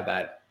satisfy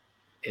that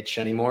itch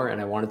anymore. And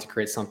I wanted to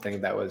create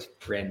something that was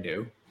brand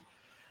new.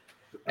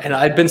 And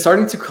I'd been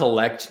starting to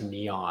collect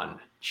neon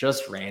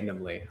just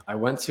randomly. I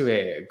went to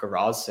a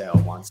garage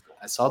sale once.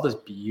 I saw this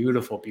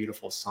beautiful,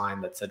 beautiful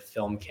sign that said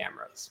film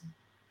cameras.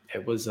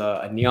 It was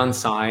a neon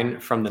sign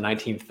from the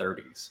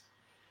 1930s.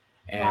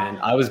 And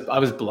I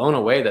was blown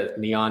away that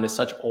neon is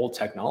such old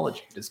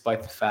technology,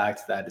 despite the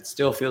fact that it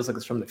still feels like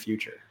it's from the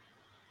future.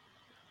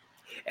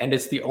 And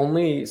it's the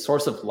only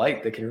source of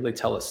light that can really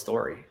tell a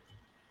story.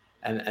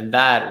 And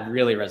that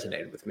really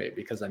resonated with me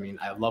because, I mean,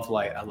 I love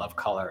light, I love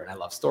color, and I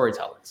love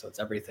storytelling. So it's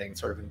everything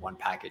sort of in one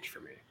package for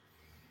me.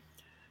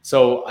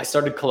 So I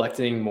started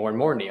collecting more and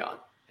more neon.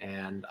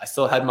 And I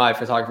still had my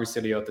photography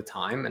studio at the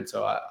time. And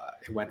so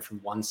it went from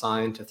 1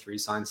 sign to 3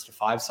 signs to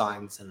 5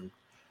 signs. And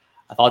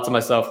I thought to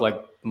myself,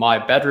 like, my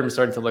bedroom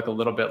started to look a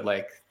little bit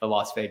like the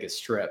Las Vegas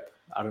Strip.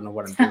 I don't know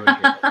what I'm doing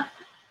here.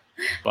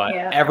 But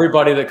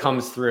everybody that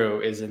comes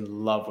through is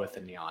in love with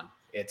the neon.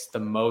 It's the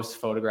most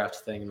photographed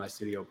thing in my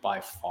studio by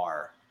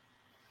far.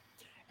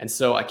 And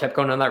so I kept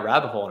going down that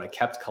rabbit hole and I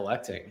kept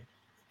collecting.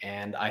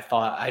 And I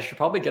thought I should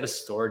probably get a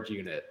storage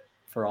unit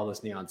for all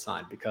this neon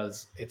sign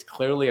because it's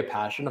clearly a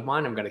passion of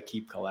mine. I'm going to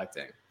keep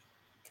collecting.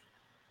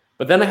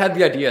 But then I had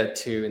the idea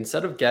to,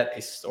 instead of get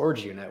a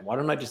storage unit, why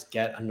don't I just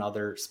get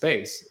another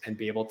space and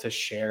be able to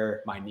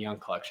share my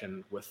neon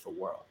collection with the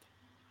world?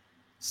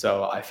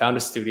 So I found a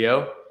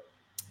studio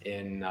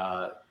in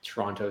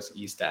Toronto's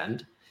East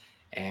End.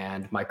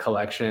 And my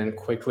collection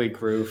quickly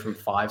grew from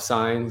 5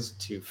 signs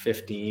to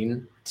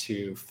 15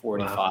 to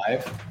 45.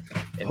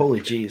 Wow. Holy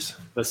jeez.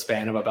 The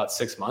span of about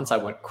 6 months, I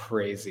went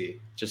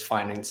crazy just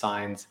finding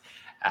signs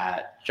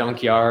at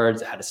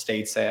junkyards, at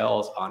estate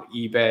sales, on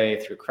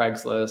eBay, through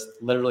Craigslist,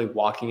 literally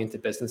walking into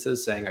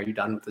businesses saying, "Are you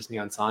done with this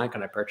neon sign?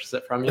 Can I purchase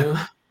it from you?"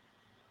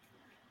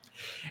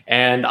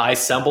 And I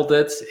assembled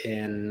it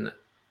in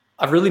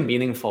a really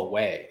meaningful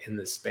way in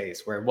this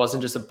space where it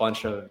wasn't just a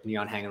bunch of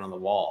neon hanging on the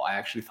wall. I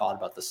actually thought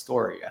about the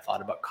story. I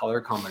thought about color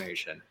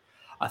combination.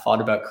 I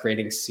thought about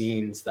creating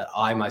scenes that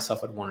I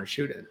myself would want to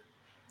shoot in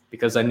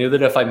because I knew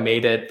that if I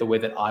made it the way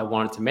that I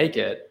wanted to make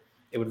it,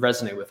 it would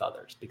resonate with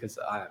others because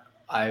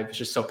I was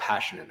just so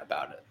passionate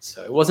about it.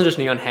 So it wasn't just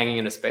neon hanging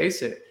in a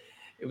space. It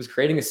was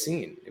creating a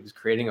scene. It was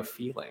creating a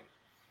feeling.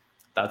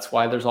 That's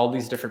why there's all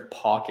these different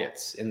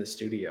pockets in the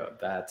studio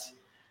that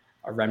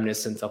are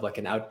reminiscent of like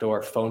an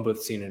outdoor phone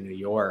booth scene in New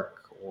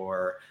York,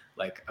 or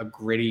like a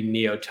gritty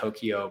Neo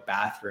Tokyo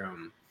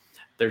bathroom.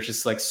 There's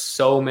just like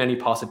so many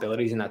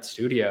possibilities in that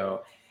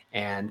studio.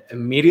 And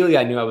immediately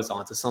I knew I was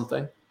onto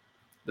something.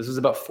 This was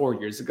about 4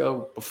 years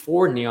ago,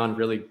 before neon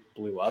really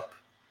blew up.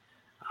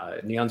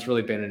 Neon's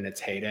really been in its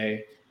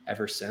heyday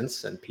ever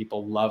since, and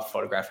people love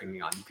photographing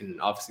neon. You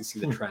can obviously see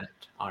the trend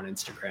on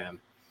Instagram.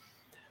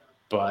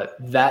 But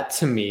that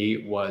to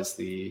me was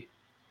the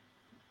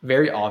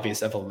very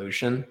obvious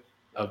evolution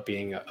of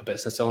being a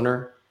business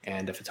owner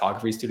and a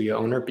photography studio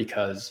owner,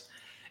 because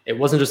it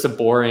wasn't just a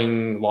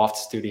boring loft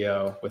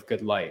studio with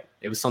good light.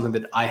 It was something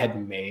that I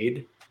had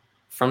made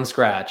from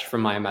scratch,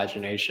 from my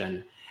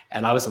imagination,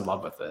 and I was in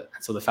love with it.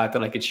 And so the fact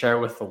that I could share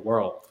it with the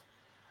world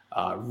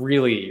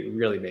really,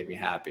 really made me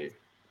happy.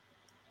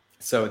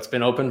 So it's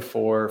been open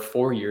for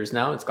 4 years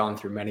now. It's gone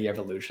through many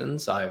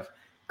evolutions. I've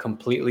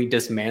completely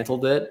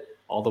dismantled it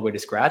all the way to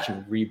scratch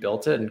and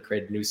rebuilt it and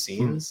created new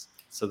scenes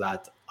so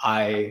that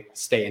I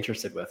stay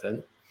interested with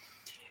it.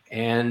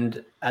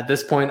 And at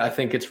this point, I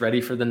think it's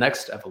ready for the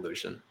next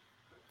evolution.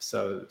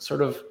 So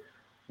sort of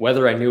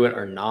whether I knew it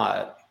or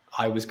not,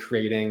 I was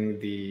creating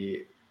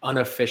the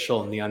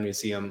unofficial Neon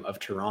Museum of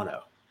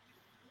Toronto,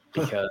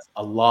 because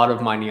a lot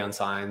of my neon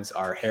signs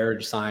are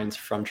heritage signs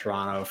from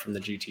Toronto, from the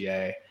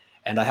GTA,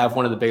 and I have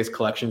one of the biggest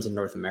collections in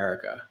North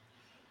America.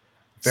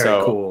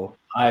 Very cool.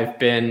 I've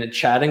been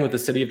chatting with the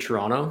city of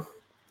Toronto,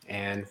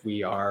 and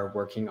we are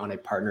working on a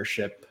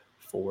partnership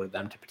for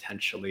them to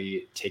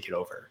potentially take it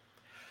over.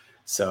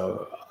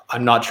 So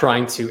I'm not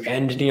trying to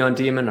end Neon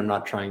Demon. I'm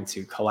not trying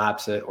to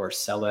collapse it or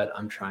sell it.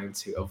 I'm trying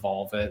to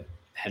evolve it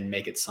and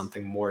make it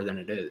something more than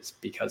it is,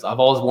 because I've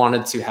always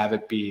wanted to have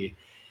it be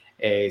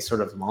a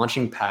sort of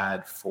launching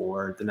pad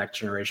for the next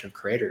generation of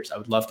creators. I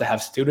would love to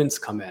have students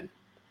come in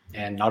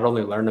and not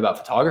only learn about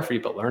photography,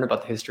 but learn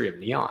about the history of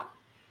neon.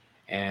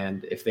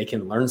 And if they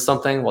can learn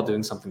something while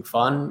doing something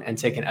fun and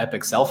take an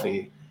epic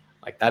selfie,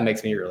 like that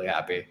makes me really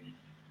happy.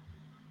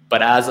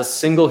 But as a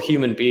single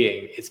human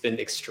being, it's been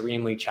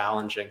extremely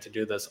challenging to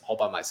do this all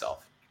by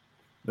myself.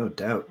 No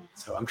doubt.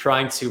 So I'm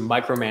trying to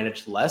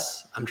micromanage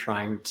less. I'm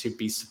trying to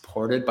be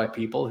supported by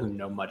people who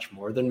know much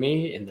more than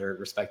me in their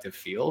respective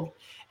field.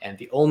 And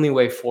the only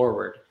way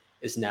forward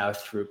is now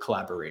through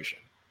collaboration.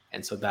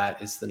 And so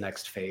that is the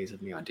next phase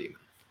of Neon Demon.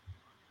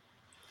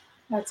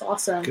 That's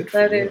awesome.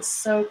 That is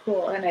so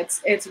cool. And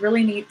it's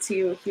really neat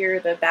to hear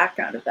the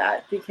background of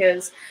that,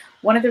 because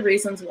one of the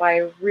reasons why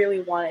I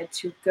really wanted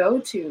to go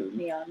to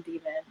Neon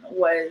Demon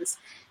was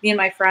me and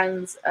my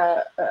friends,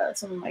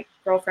 some of my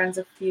girlfriends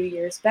a few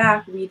years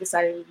back, we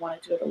decided we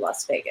wanted to go to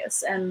Las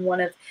Vegas. And one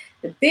of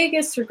the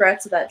biggest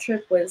regrets of that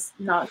trip was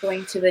not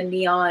going to the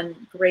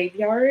neon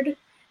graveyard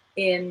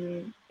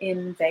in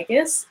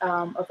Vegas,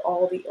 of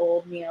all the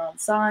old neon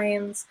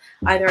signs,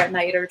 either at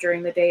night or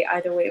during the day.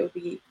 Either way, it would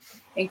be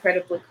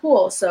incredibly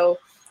cool. So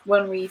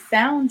when we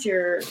found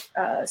your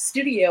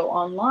studio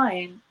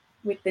online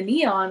with the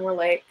neon, we're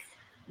like,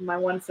 my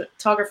one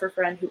photographer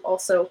friend who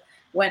also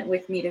went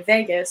with me to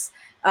Vegas,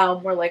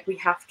 we're like, we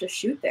have to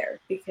shoot there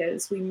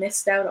because we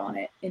missed out on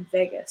it in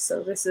Vegas.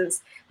 So this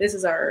is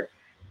our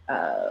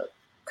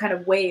kind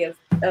of way of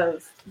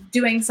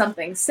doing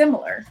something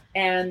similar.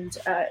 And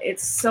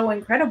it's so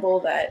incredible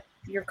that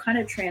you're kind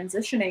of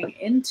transitioning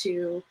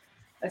into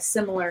a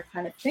similar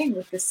kind of thing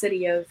with the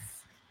city of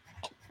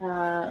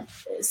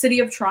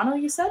Toronto,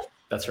 you said?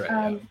 That's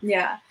right.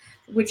 Yeah,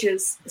 which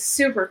is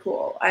super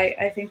cool.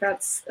 I think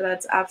that's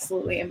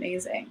absolutely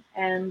amazing.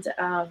 And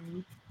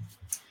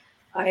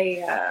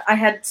I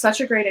had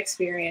such a great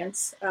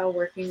experience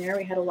working there.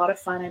 We had a lot of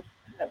fun.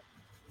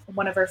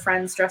 One of our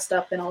friends dressed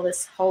up in all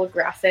this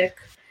holographic,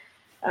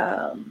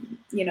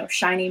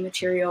 shiny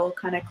material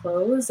kind of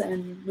clothes,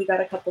 and we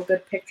got a couple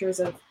good pictures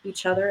of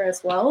each other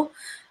as well.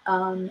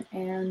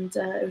 And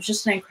it was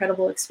just an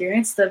incredible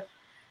experience. The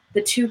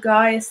two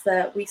guys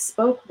that we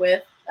spoke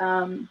with,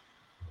 Clive,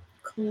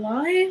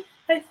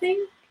 I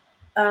think,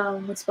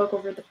 we spoke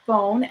over the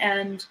phone,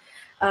 and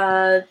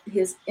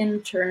his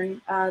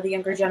intern, the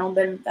younger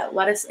gentleman that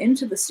let us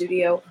into the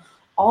studio,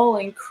 all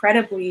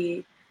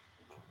incredibly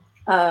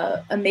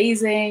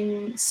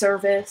amazing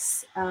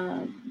service,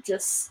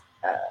 just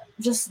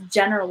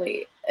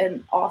generally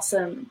an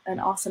awesome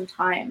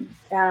time.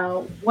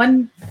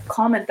 One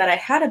comment that I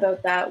had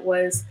about that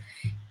was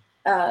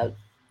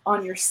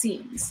on your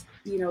scenes.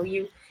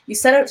 You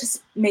set out to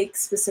make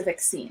specific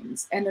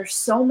scenes, and there's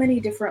so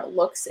many different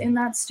looks in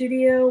that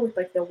studio, with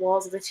like the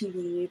walls of the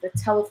TV, the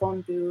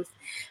telephone booth,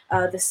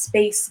 the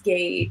space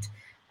gate,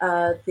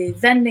 the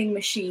vending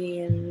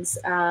machines,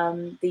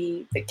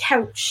 the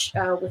couch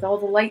with all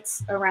the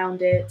lights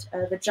around it,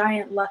 the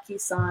giant Lucky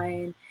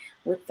sign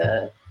with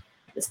the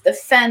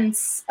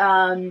fence,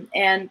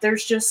 and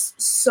there's just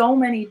so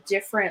many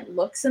different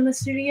looks in the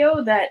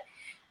studio that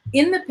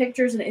in the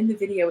pictures and in the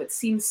video, it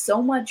seems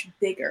so much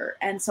bigger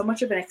and so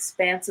much of an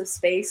expansive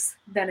space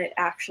than it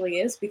actually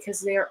is, because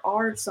there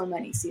are so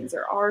many scenes,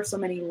 there are so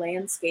many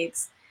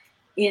landscapes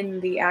in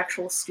the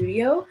actual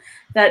studio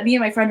that me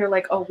and my friend are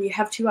like, oh, we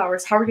have 2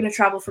 hours. How are we going to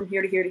travel from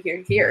here to here to here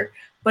to here?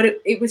 But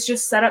it was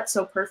just set up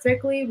so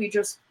perfectly. We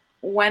just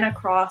went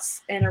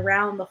across and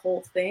around the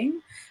whole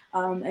thing,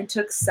 and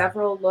took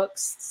several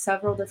looks,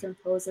 several different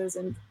poses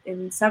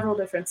in several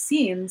different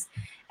scenes,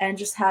 and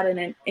just had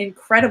an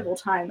incredible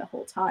time the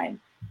whole time.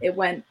 It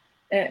went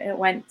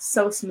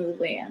so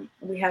smoothly, and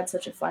we had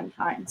such a fun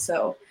time.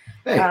 So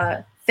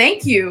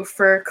thank you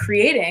for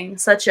creating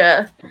such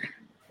a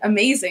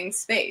amazing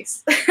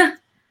space.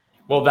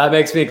 Well, that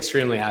makes me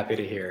extremely happy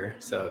to hear.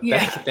 So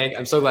thank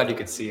I'm so glad you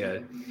could see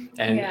it.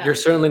 And you're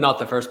certainly not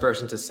the first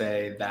person to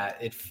say that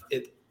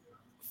it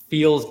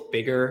feels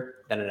bigger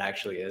than it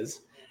actually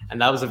is. And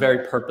that was a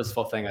very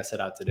purposeful thing I set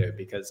out to do,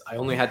 because I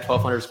only had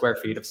 1,200 square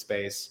feet of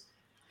space.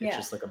 It's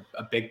just like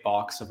a big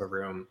box of a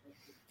room.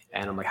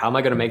 And I'm like, how am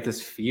I going to make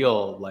this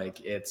feel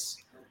like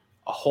it's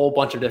a whole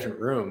bunch of different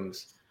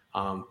rooms?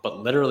 But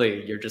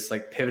literally you're just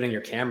like pivoting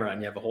your camera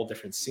and you have a whole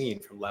different scene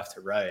from left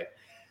to right.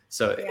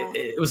 So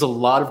it was a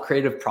lot of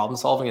creative problem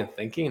solving and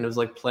thinking. And it was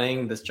like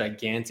playing this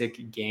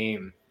gigantic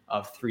game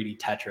of 3D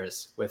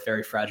Tetris with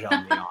very fragile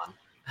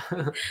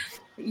neon.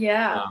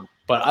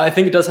 But I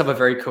think it does have a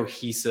very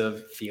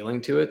cohesive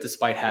feeling to it,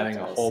 despite having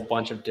a whole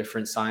bunch of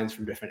different signs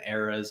from different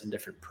eras and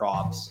different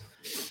props.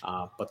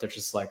 But they're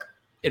just like,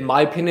 in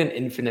my opinion,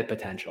 infinite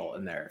potential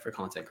in there for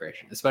content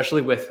creation,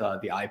 especially with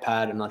the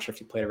iPad. I'm not sure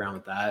if you played around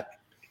with that.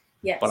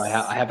 Yes. But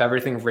I have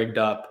everything rigged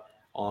up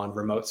on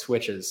remote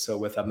switches. So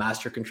with a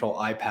master control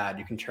iPad,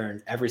 you can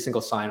turn every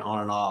single sign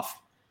on and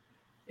off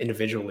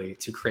individually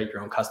to create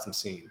your own custom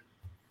scene.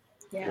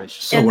 Yeah.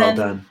 So well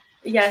done.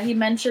 Yeah, he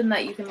mentioned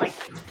that you can like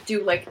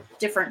do like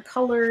different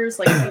colors,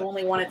 like if you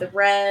only wanted the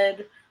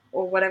red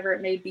or whatever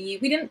it may be.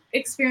 We didn't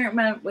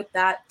experiment with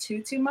that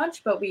too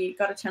much, but we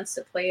got a chance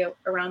to play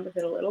around with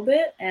it a little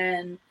bit,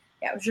 and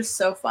yeah, it was just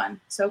so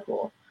fun, so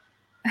cool.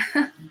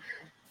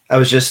 I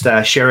was just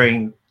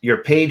sharing your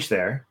page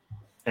there,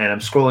 and I'm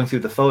scrolling through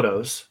the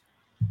photos,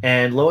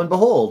 and lo and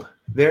behold,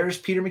 there's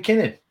Peter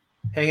McKinnon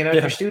hanging out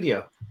in your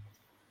studio.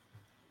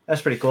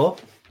 That's pretty cool.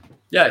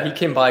 Yeah, he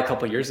came by a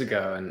couple of years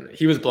ago, and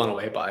he was blown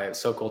away by it. It was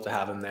so cool to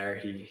have him there.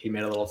 He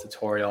made a little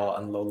tutorial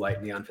on low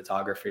light neon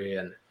photography,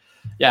 and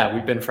yeah,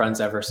 we've been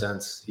friends ever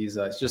since. He's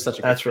just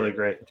such a really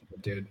great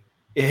dude.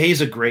 Yeah,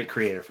 he's a great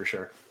creator for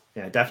sure.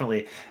 Yeah,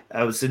 definitely.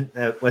 I was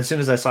as soon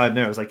as I saw him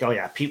there, I was like, oh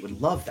yeah, Pete would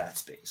love that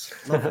space.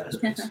 Love that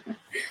space.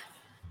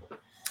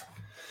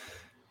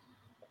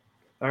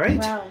 All right.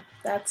 Wow,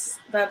 that's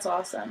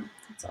awesome.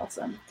 That's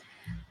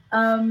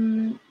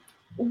awesome.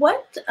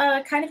 What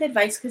kind of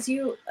advice, because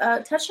you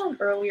touched on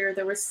earlier,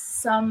 there was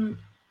some,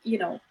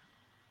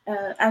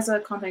 as a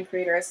content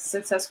creator, as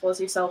successful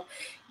as yourself,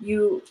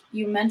 you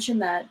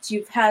mentioned that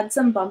you've had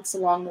some bumps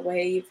along the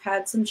way, you've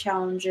had some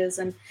challenges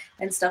and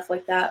stuff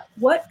like that.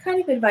 What kind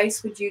of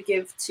advice would you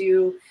give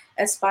to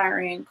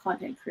aspiring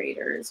content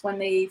creators when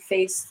they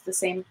face the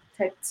same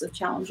types of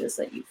challenges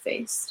that you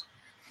faced,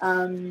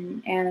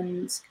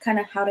 and kind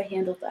of how to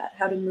handle that,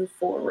 how to move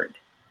forward,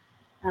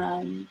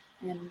 and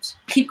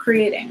keep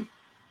creating?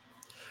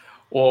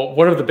 Well,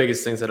 one of the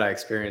biggest things that I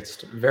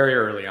experienced very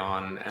early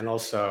on, and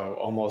also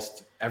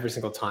almost every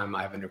single time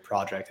I have a new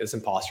project, is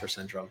imposter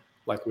syndrome,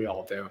 like we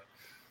all do.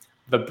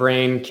 The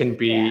brain can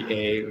be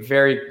a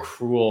very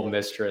cruel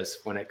mistress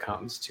when it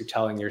comes to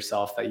telling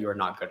yourself that you are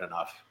not good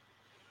enough,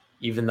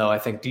 even though I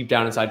think deep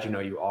down inside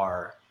you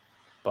are.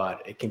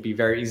 But it can be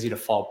very easy to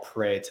fall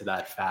prey to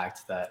that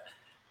fact that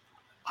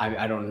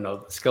I don't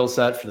know the skill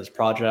set for this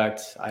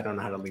project. I don't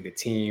know how to lead a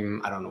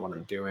team. I don't know what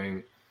I'm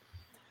doing.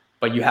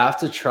 But you have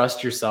to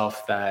trust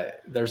yourself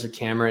that there's a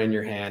camera in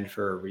your hand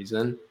for a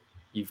reason.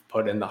 You've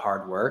put in the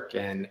hard work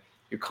and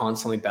you're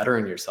constantly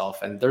bettering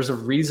yourself. And there's a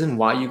reason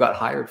why you got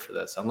hired for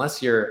this.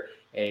 Unless you're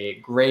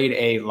a grade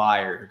A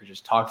liar who could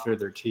just talk through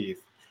their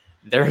teeth,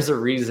 there's a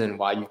reason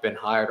why you've been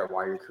hired or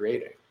why you're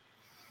creating.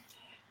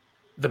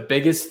 The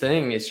biggest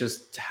thing is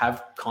just to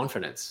have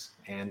confidence.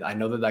 And I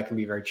know that can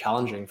be very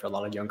challenging for a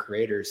lot of young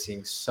creators,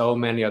 seeing so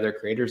many other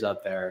creators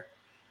out there.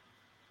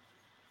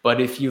 But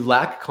if you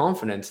lack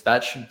confidence,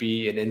 that should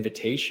be an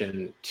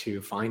invitation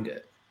to find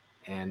it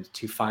and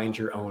to find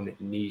your own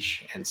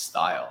niche and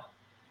style.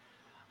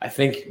 I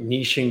think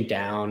niching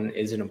down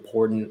is an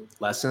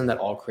important lesson that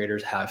all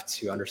creators have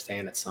to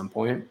understand at some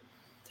point.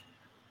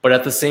 But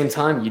at the same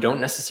time, you don't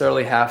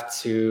necessarily have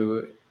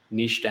to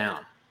niche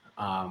down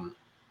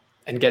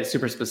and get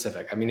super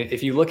specific. I mean,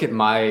 if you look at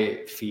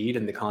my feed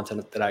and the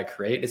content that I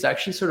create, it's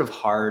actually sort of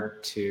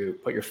hard to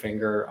put your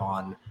finger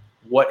on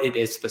what it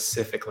is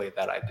specifically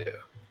that I do.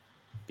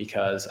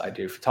 Because I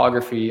do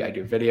photography, I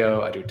do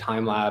video, I do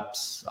time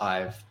lapse.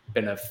 I've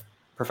been a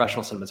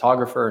professional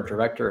cinematographer and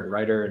director and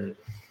writer, and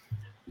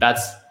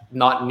that's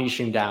not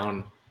niching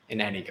down in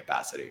any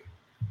capacity.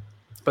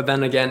 But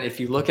then again, if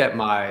you look at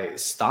my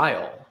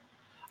style,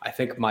 I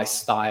think my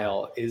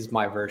style is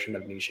my version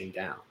of niching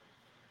down.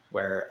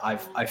 where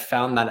I've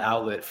found that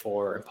outlet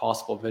for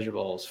impossible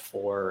visuals,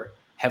 for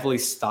heavily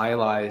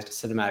stylized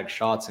cinematic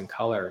shots and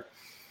color.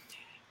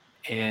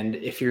 And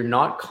if you're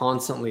not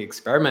constantly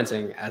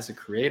experimenting as a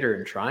creator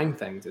and trying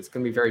things, it's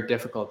going to be very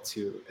difficult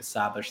to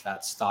establish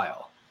that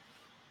style.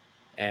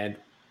 And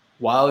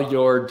while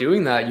you're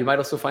doing that, you might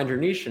also find your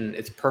niche, and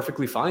it's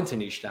perfectly fine to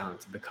niche down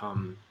to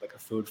become like a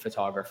food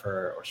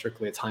photographer or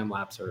strictly a time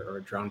lapse or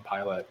a drone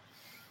pilot.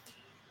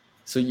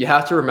 So you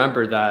have to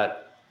remember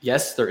that,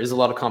 yes, there is a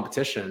lot of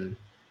competition,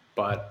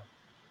 but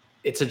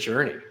it's a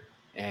journey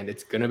and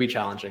it's going to be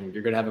challenging.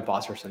 You're going to have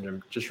imposter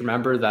syndrome. Just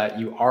remember that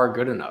you are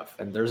good enough,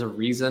 and there's a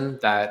reason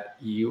that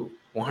you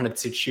wanted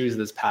to choose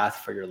this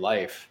path for your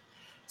life.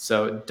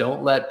 So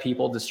don't let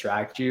people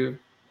distract you.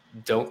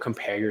 Don't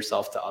compare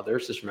yourself to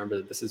others. Just remember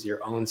that this is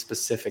your own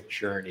specific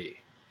journey,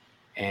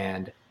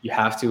 and you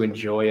have to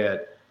enjoy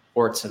it,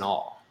 warts and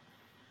all,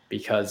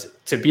 because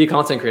to be a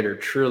content creator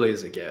truly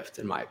is a gift,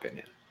 in my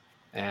opinion.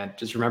 And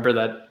just remember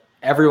that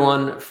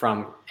everyone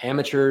from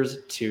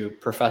amateurs to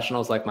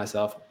professionals like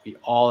myself, we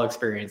all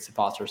experience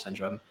imposter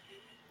syndrome.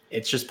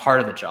 It's just part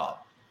of the job,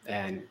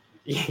 and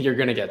you're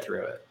going to get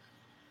through it.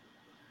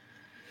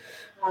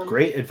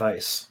 Great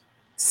advice.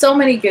 So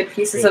many good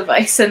pieces of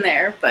advice in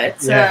there, but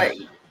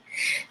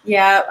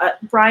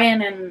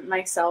Brian and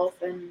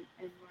myself and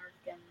Mark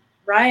and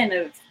Ryan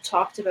have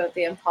talked about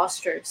the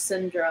imposter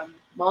syndrome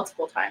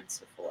multiple times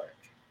before.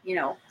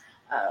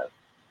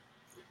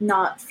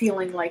 Not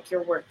feeling like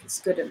your work is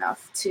good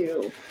enough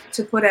to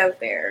put out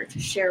there, to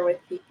share with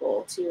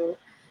people, to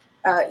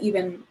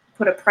even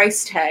put a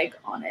price tag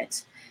on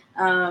it.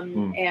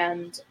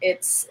 And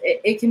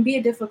it can be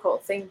a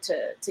difficult thing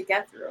to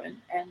get through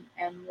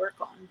and work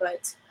on,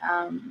 but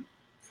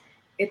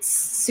it's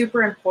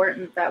super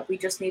important that we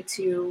just need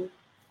to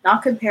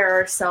not compare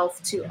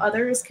ourselves to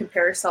others,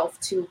 compare ourselves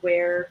to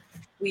where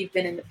we've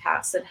been in the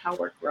past and how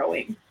we're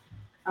growing,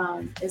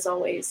 is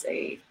always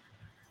a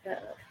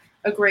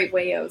great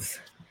way of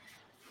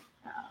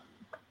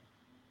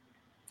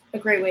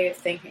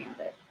thinking of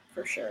it,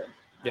 for sure.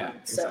 Yeah.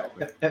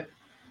 Exactly. And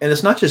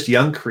it's not just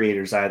young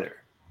creators either.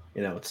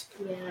 It's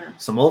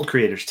some old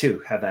creators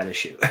too have that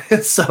issue.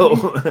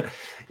 So,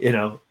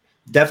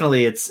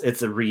 definitely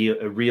it's a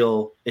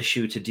real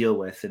issue to deal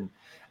with. And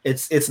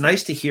it's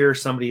nice to hear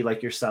somebody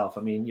like yourself.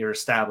 I mean, you're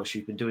established.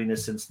 You've been doing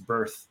this since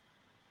birth,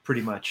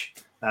 pretty much.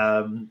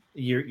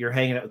 You're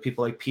hanging out with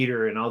people like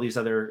Peter and all these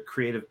other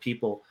creative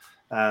people.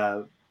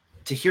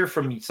 To hear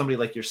from somebody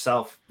like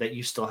yourself that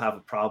you still have a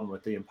problem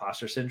with the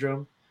imposter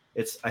syndrome,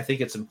 I think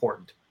it's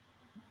important,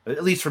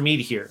 at least for me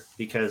to hear,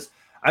 because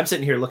I'm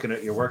sitting here looking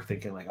at your work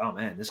thinking like, oh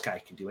man, this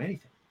guy can do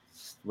anything.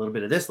 A little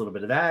bit of this, a little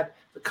bit of that,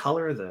 the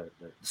color, the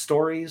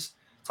stories,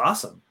 it's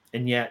awesome.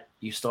 And yet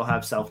you still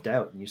have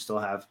self-doubt and you still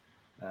have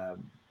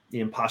the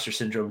imposter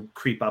syndrome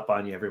creep up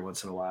on you every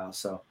once in a while.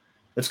 So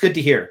that's good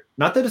to hear.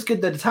 Not that it's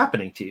good that it's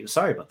happening to you.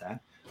 Sorry about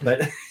that.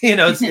 But,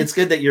 it's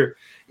good that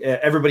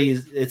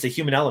it's a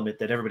human element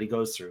that everybody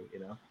goes through,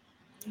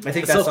 I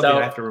think that's something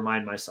I have to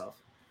remind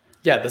myself.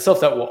 Yeah, the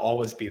self-doubt will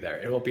always be there.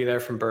 It will be there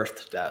from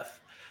birth to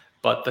death.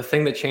 But the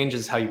thing that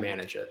changes is how you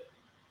manage it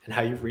and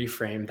how you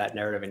reframe that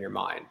narrative in your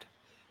mind.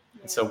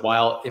 And so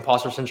while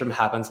imposter syndrome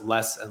happens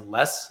less and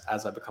less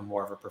as I become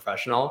more of a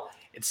professional,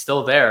 it's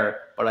still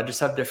there, but I just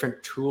have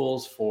different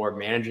tools for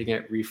managing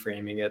it,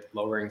 reframing it,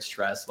 lowering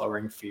stress,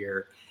 lowering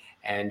fear,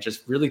 and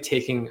just really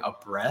taking a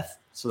breath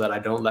so that I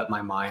don't let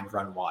my mind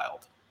run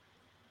wild.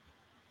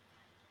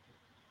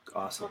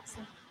 Awesome.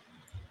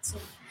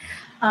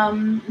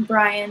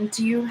 Brian,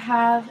 do you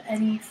have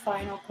any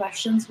final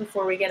questions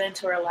before we get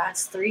into our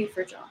last three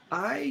for John?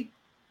 I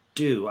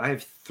do. I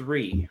have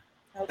three.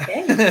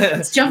 Okay,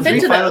 let's jump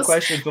into final those.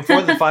 questions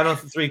before the final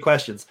three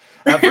questions.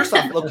 First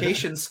off,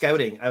 location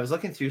scouting. I was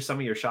looking through some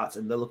of your shots,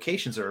 and the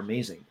locations are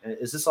amazing.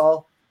 Is this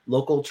all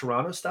local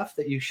Toronto stuff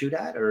that you shoot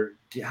at, or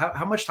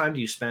how much time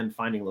do you spend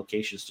finding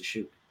locations to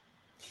shoot?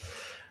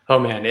 Oh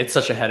man, it's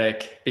such a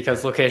headache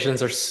because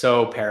locations are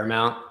so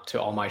paramount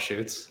to all my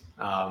shoots.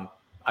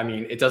 I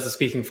mean, it does the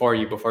speaking for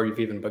you before you've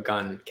even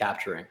begun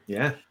capturing.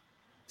 Yeah.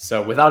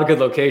 So without a good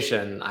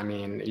location, I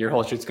mean, your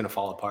whole shoot's going to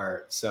fall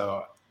apart.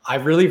 So I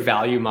really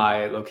value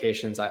my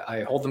locations.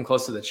 I hold them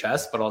close to the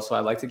chest, but also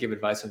I like to give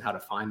advice on how to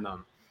find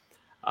them.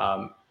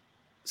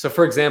 So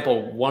for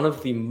example, one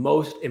of the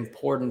most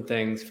important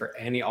things for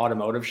any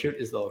automotive shoot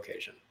is the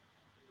location.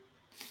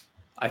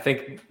 I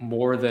think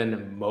more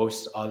than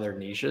most other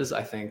niches,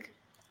 I think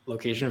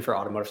location for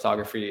automotive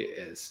photography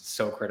is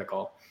so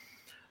critical.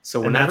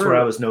 So and that's where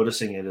I was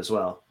noticing it as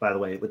well, by the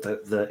way, with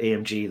the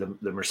AMG,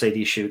 the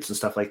Mercedes shoots and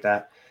stuff like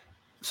that.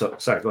 So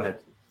sorry, go ahead.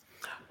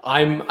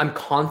 I'm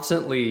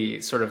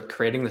constantly sort of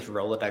creating this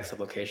Rolodex of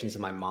locations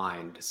in my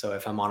mind. So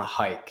if I'm on a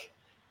hike,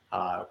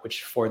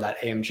 which for that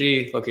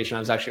AMG location, I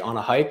was actually on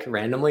a hike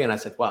randomly, and I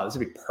said, wow, this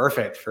would be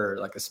perfect for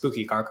like a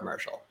spooky car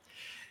commercial.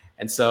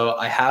 And so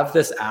I have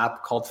this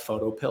app called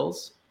Photo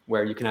Pills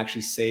where you can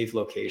actually save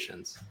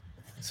locations.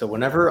 So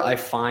whenever I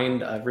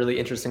find a really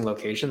interesting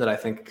location that I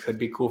think could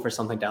be cool for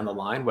something down the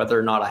line, whether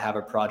or not I have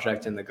a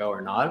project in the go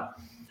or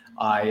not,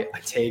 I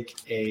take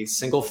a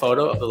single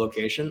photo of the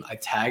location, I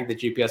tag the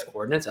GPS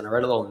coordinates, and I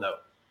write a little note.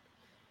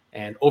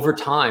 And over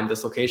time,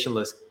 this location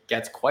list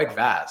gets quite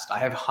vast. I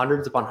have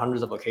hundreds upon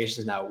hundreds of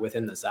locations now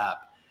within this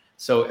app.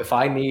 So if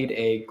I need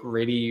a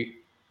gritty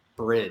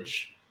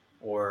bridge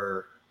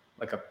or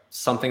like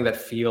something that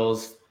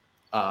feels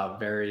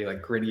very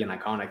like gritty and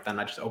iconic, then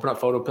I just open up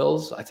Photo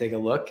Pills. I take a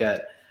look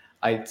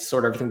I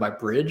sort everything by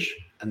bridge,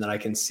 and then I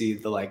can see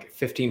the like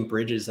 15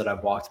 bridges that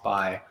I've walked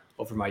by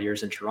over my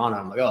years in Toronto.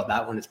 I'm like, oh,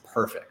 that one is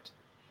perfect.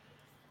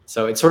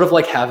 So it's sort of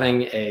like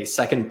having a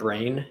second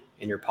brain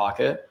in your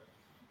pocket,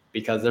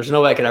 because there's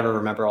no way I could ever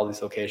remember all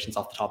these locations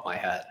off the top of my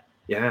head.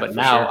 Yeah. But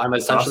now sure. I'm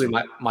essentially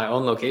my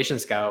own location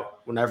scout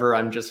whenever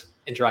I'm just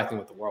interacting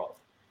with the world.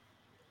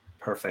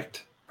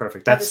 Perfect.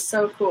 That's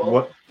so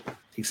cool.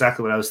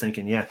 Exactly what I was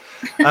thinking. Yeah.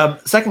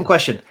 Second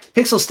question,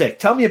 Pixel Stick.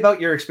 Tell me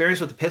about your experience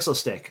with the Pixel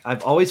Stick.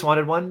 I've always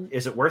wanted one.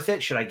 Is it worth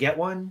it? Should I get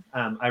one?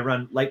 I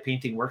run light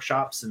painting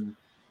workshops and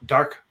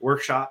dark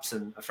workshops,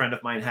 and a friend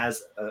of mine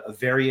has a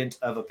variant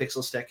of a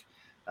Pixel Stick.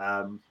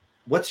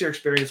 What's your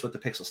experience with the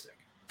Pixel Stick?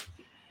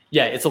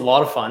 Yeah, it's a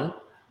lot of fun.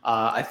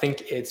 I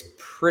think it's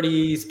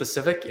pretty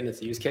specific in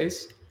its use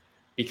case,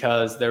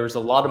 because there was a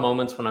lot of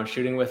moments when I'm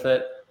shooting with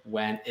it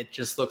when it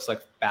just looks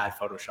like bad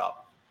Photoshop.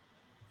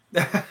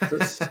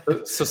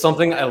 So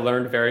something I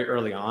learned very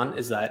early on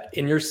is that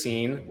in your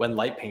scene, when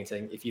light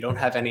painting, if you don't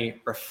have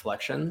any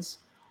reflections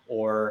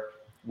or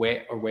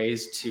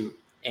ways to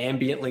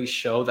ambiently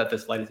show that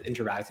this light is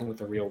interacting with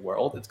the real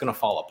world, it's going to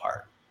fall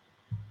apart.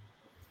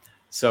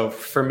 So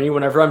for me,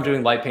 whenever I'm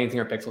doing light painting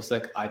or pixel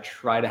stick, I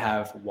try to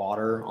have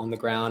water on the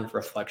ground,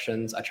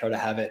 reflections. I try to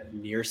have it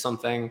near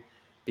something,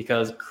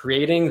 because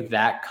creating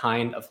that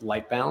kind of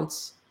light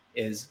bounce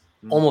is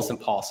almost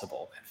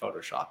impossible in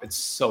Photoshop. It's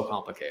so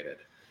complicated.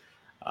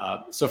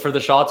 So for the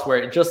shots where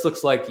it just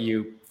looks like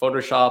you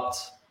Photoshopped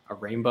a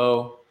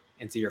rainbow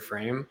into your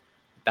frame,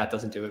 that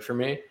doesn't do it for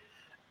me.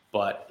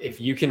 But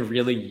if you can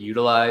really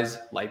utilize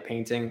light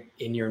painting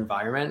in your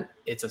environment,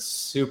 it's a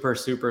super,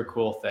 super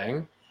cool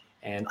thing.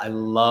 And I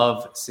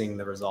love seeing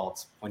the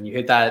results. When you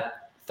hit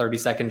that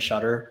 30-second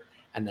shutter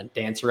and then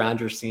dance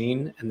around your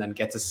scene and then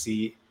get to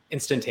see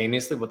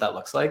instantaneously what that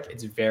looks like,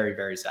 it's very,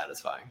 very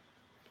satisfying.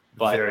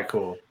 But very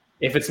cool.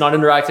 If it's not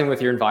interacting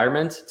with your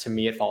environment, to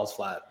me, it falls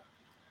flat.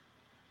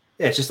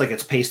 Yeah, it's just like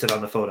it's pasted on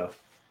the photo.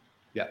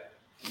 Yeah.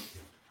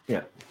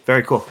 Yeah,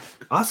 very cool.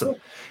 Awesome.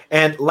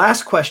 And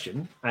last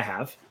question I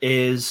have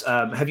is,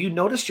 have you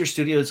noticed your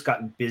studio has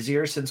gotten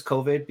busier since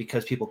COVID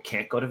because people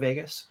can't go to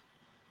Vegas?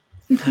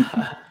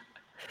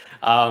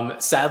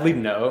 Sadly,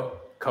 no.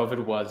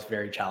 COVID was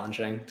very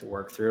challenging to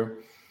work through.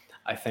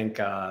 I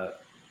think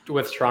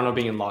with Toronto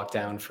being in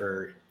lockdown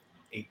for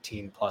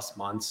 18 plus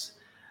months,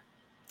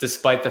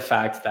 despite the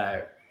fact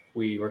that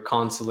we were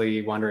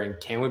constantly wondering,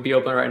 can we be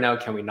open right now?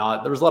 Can we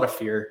not? There was a lot of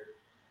fear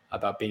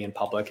about being in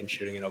public and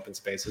shooting in open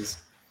spaces.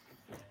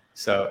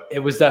 So it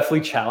was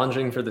definitely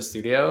challenging for the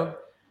studio.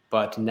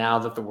 But now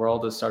that the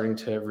world is starting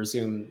to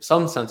resume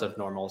some sense of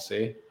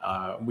normalcy,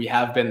 we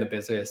have been the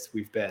busiest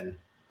we've been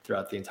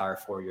throughout the entire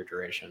 4-year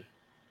duration.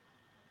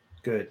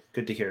 Good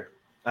to hear.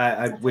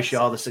 I wish you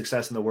all the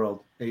success in the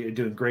world. You're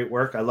doing great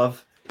work. I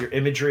love your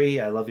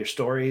imagery. I love your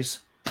stories.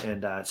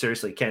 And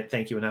seriously, can't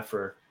thank you enough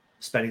for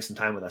spending some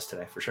time with us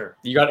today, for sure.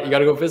 You got to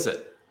go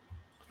visit.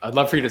 I'd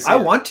love for you to see I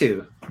want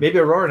to. Maybe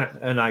Aurora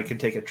and I can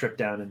take a trip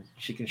down and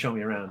she can show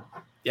me around.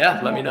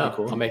 Yeah, let me know.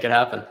 Cool. I'll make it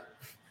happen.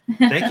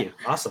 Thank you.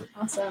 Awesome.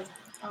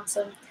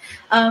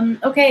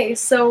 Okay,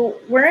 so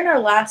we're in our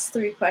last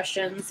 3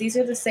 questions. These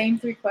are the same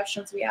 3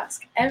 questions we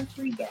ask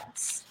every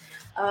guest.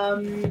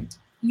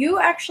 You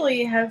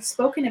actually have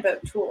spoken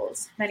about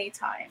tools many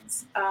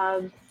times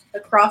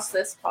across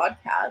this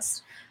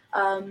podcast.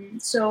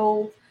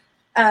 So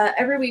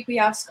every week we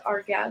ask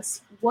our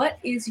guests, what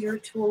is your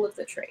tool of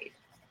the trade?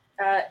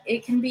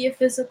 It can be a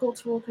physical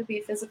tool, could be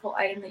a physical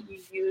item that you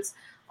use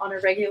on a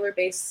regular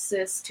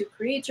basis to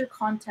create your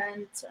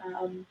content,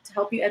 to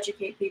help you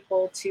educate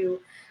people, to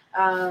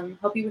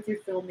help you with your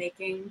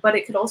filmmaking. But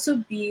it could also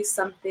be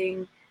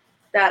something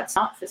that's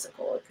not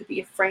physical. It could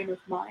be a frame of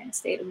mind, a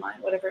state of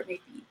mind, whatever it may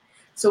be.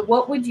 So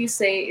what would you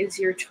say is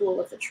your tool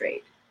of the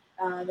trade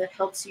that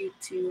helps you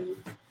to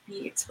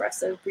be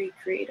expressive, be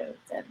creative,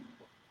 and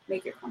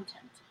make your content?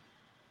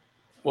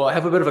 Well, I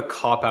have a bit of a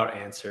cop-out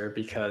answer,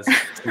 because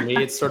to me,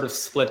 it's sort of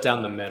split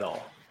down the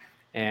middle.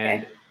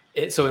 And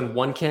so in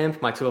one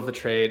camp, my tool of the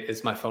trade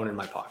is my phone in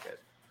my pocket,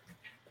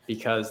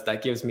 because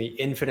that gives me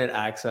infinite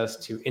access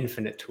to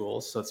infinite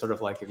tools. So it's sort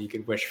of like, if you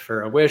could wish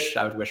for a wish,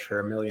 I would wish for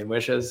a million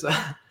wishes.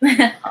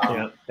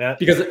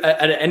 Because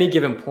at any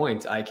given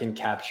point, I can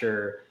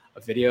capture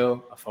a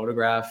video, a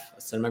photograph,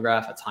 a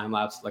cinematograph, a time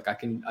lapse. Like I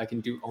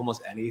can do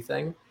almost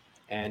anything.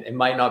 And it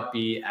might not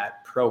be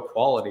at pro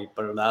quality,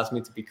 but it allows me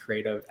to be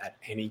creative at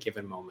any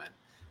given moment.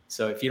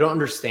 So if you don't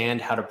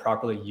understand how to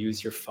properly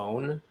use your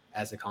phone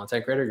as a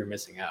content creator, you're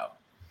missing out.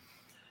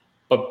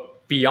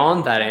 But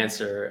beyond that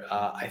answer,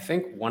 I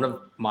think one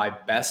of my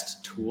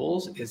best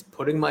tools is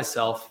putting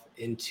myself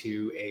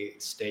into a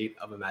state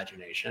of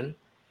imagination.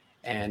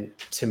 And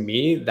to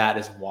me, that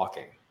is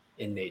walking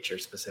in nature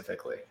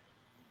specifically.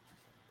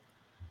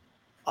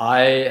 I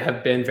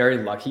have been very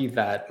lucky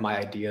that my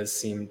ideas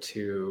seem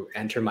to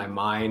enter my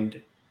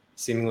mind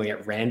seemingly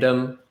at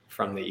random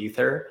from the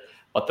ether,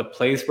 but the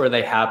place where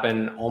they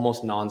happen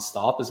almost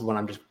nonstop is when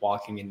I'm just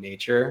walking in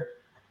nature,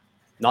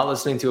 not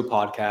listening to a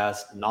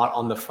podcast, not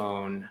on the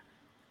phone,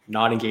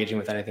 not engaging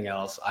with anything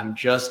else. I'm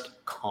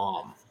just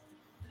calm.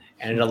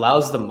 And it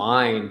allows the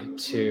mind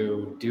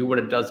to do what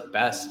it does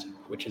best,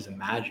 which is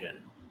imagine.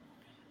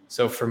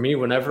 So for me,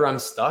 whenever I'm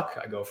stuck,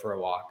 I go for a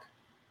walk.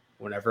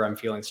 Whenever I'm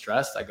feeling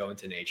stressed, I go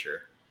into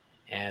nature.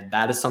 And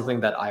that is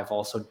something that I've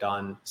also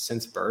done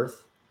since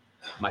birth.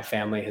 My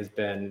family has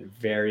been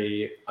a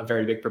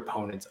very big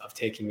proponent of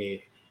taking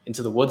me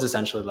into the woods,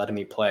 essentially letting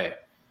me play.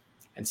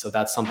 And so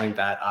that's something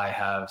that I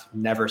have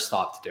never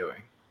stopped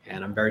doing.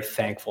 And I'm very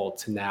thankful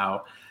to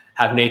now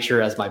have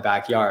nature as my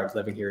backyard,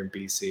 living here in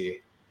BC.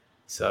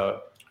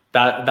 So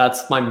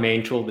that's my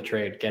main tool of the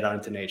trade, get out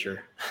into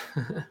nature.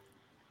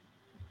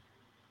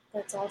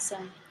 That's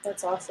awesome.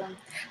 That's awesome.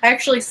 I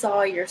actually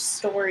saw your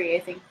story, I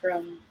think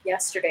from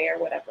yesterday or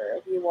whatever,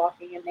 of you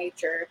walking in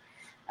nature,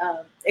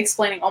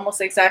 explaining almost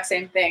the exact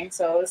same thing.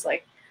 So I was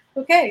like,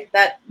 okay,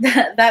 that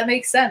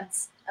makes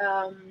sense.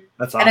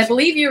 That's awesome. And I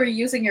believe you were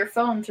using your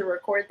phone to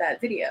record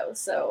that video.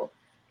 So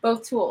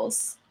both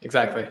tools.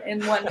 Exactly.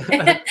 In one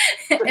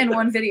in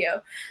one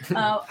video.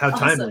 How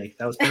timely.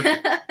 That was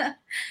perfect.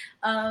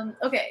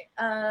 Okay.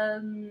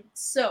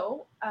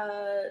 So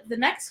the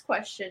next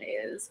question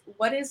is,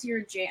 what is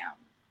your jam?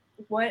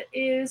 What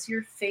is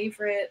your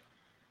favorite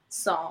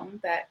song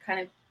that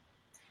kind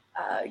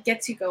of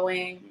gets you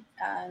going,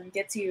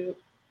 gets you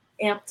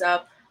amped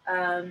up,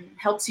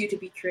 helps you to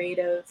be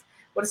creative?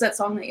 What is that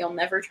song that you'll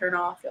never turn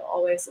off, you'll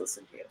always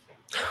listen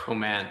to? Oh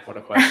man, what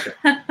a question.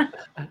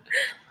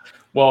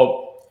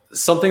 Well,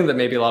 something that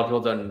maybe a lot of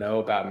people don't know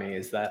about me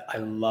is that I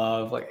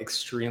love like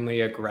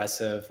extremely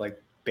aggressive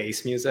like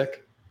bass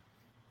music,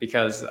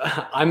 because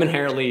I'm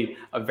inherently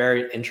a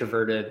very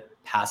introverted,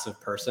 passive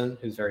person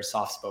who's very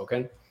soft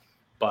spoken,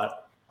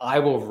 but I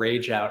will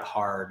rage out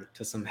hard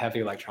to some heavy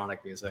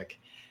electronic music.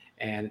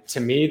 And to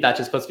me, that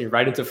just puts me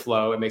right into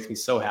flow. It makes me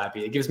so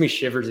happy. It gives me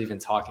shivers even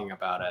talking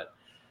about it.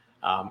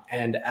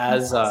 And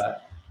as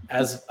a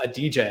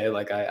DJ,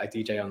 like I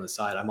DJ on the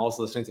side, I'm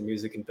also listening to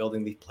music and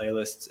building these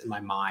playlists in my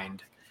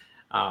mind.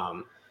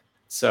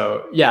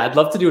 So yeah, I'd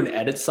love to do an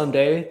edit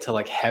someday to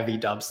like heavy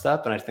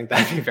dubstep. And I think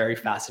that'd be very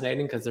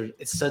fascinating because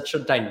it's such a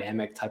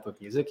dynamic type of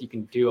music. You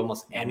can do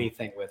almost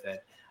anything with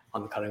it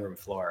on the cutting room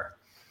floor.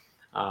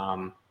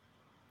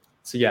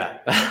 So yeah,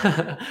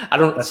 I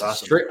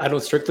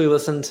don't strictly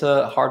listen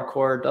to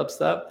hardcore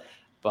dubstep,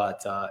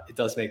 but it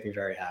does make me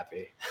very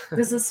happy.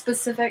 Does a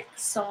specific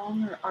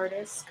song or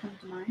artist come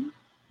to mind?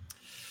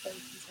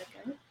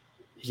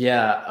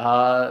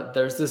 Yeah,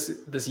 there's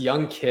this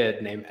young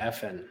kid named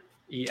Effin,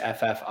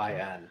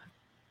 Effin.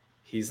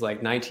 He's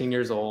like 19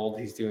 years old.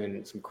 He's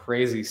doing some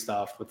crazy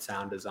stuff with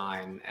sound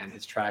design, and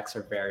his tracks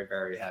are very,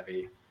 very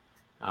heavy.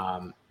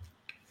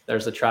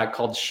 There's a track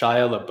called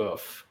Shia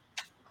LaBeouf.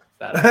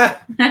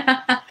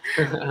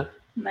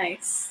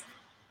 Nice.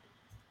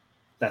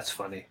 That's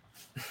funny.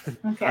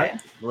 Okay. All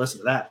right, we'll listen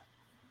to that.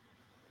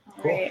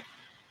 All right.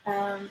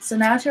 So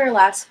now to our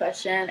last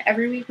question.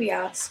 Every week we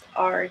ask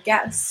our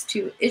guests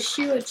to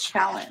issue a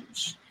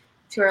challenge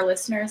to our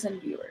listeners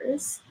and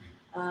viewers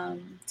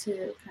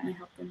to kind of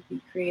help them be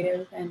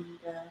creative and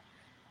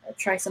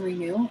try something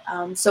new.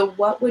 So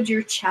what would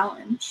your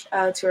challenge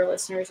to our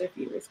listeners or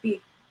viewers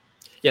be?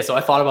 Yeah, so I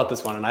thought about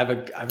this one, and I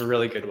have a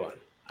really good one.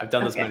 I've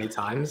done this many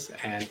times,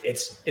 and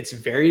it's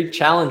very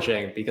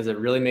challenging because it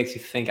really makes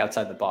you think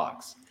outside the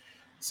box.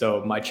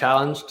 So my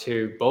challenge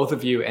to both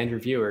of you and your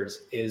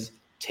viewers is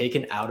take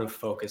an out of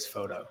focus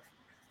photo.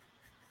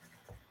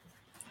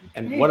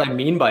 And what I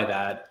mean by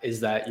that is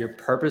that you're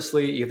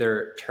purposely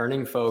either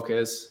turning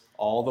focus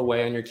all the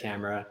way on your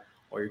camera,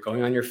 or you're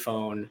going on your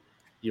phone,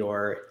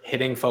 you're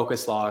hitting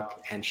focus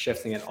lock and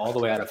shifting it all the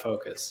way out of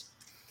focus.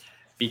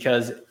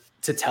 Because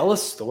to tell a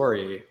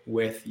story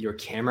with your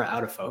camera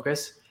out of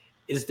focus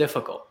is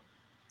difficult.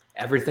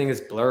 Everything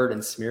is blurred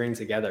and smearing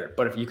together.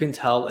 But if you can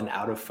tell an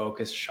out of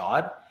focus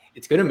shot,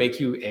 it's going to make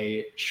you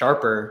a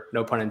sharper,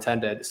 no pun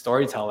intended,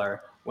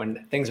 storyteller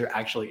when things are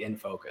actually in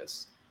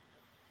focus.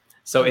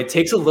 So it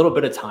takes a little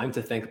bit of time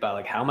to think about,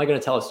 like, how am I going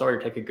to tell a story or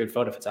take a good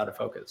photo if it's out of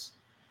focus?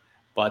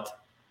 But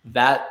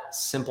that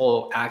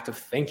simple act of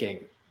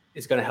thinking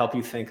is going to help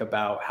you think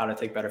about how to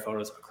take better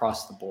photos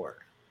across the board.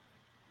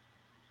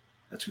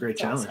 That's a great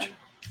challenge. Awesome.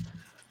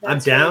 I'm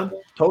down,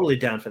 really totally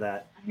down for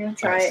that. I'm going to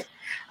try it.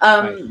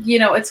 You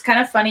know, it's kind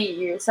of funny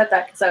you said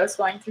that because I was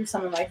going through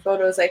some of my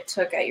photos I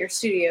took at your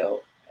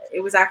studio.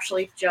 It was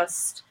actually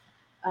just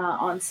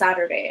on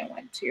Saturday I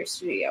went to your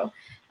studio.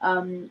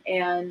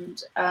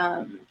 And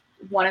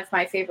one of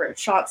my favorite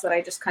shots that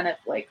I just kind of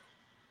like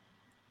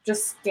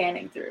just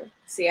scanning through.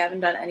 See, I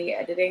haven't done any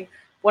editing.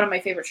 One of my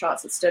favorite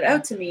shots that stood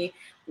out to me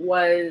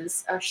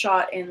was a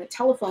shot in the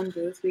telephone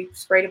booth. We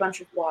sprayed a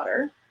bunch of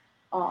water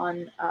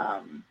on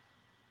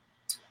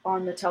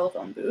on the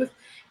telephone booth.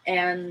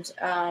 And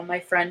my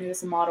friend,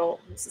 who's a model,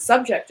 who's the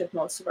subject of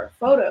most of our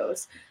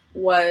photos,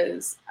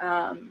 was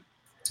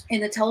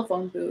in the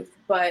telephone booth.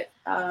 But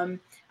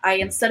I,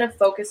 instead of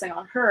focusing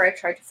on her, I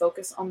tried to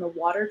focus on the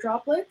water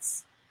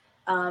droplets.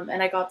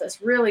 And I got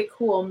this really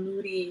cool,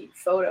 moody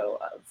photo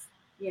of,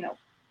 you know,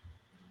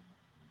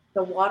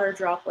 the water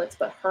droplets,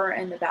 but her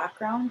in the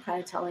background, kind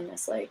of telling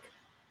this, like,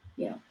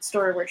 you know,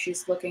 story where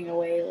she's looking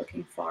away,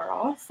 looking far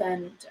off.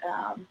 And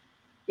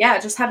yeah,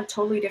 it just had a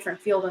totally different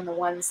feel than the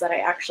ones that I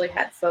actually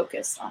had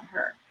focused on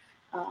her.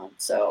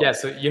 So yeah,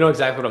 so you know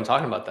exactly what I'm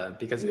talking about then,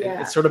 because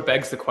it sort of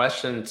begs the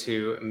question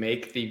to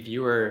make the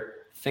viewer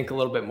think a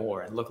little bit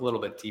more and look a little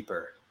bit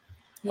deeper.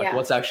 Like,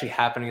 what's actually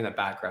happening in the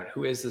background?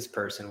 Who is this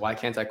person? Why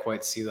can't I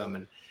quite see them?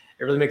 And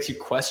it really makes you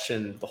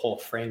question the whole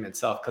frame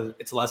itself, because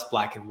it's less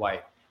black and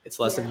white. It's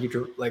less of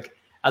you, like,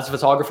 as a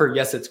photographer,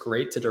 yes, it's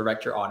great to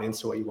direct your audience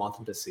to what you want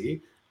them to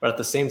see. But at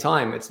the same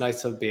time, it's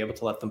nice to be able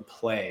to let them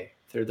play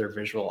through their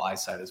visual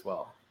eyesight as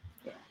well.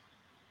 Yeah.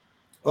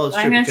 Well,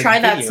 I'm going to try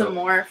that some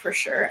more for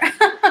sure.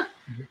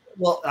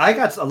 Well, I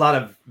got a lot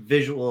of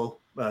visual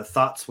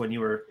thoughts when you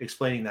were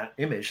explaining that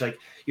image. Like,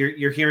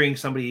 you're hearing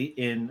somebody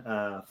in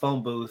a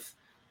phone booth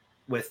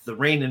with the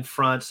rain in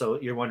front. So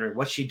you're wondering,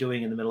 what's she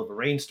doing in the middle of a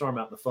rainstorm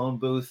out in the phone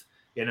booth?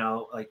 You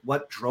know, like,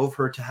 what drove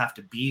her to have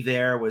to be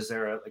there? Was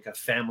there a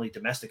family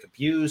domestic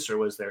abuse, or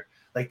was there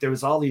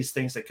was all these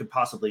things that could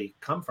possibly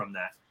come from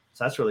that?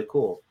 So that's really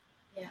cool.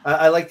 Yeah.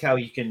 I like how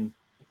you can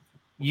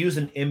use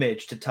an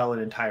image to tell an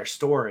entire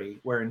story,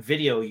 where in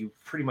video, you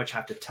pretty much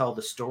have to tell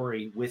the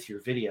story with your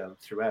video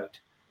throughout.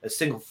 A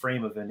single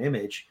frame of an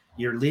image,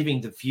 you're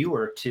leaving the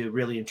viewer to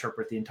really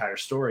interpret the entire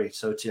story.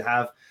 So to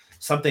have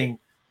something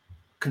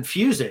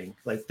confusing,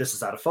 like, this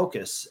is out of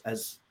focus,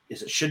 as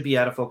is it should be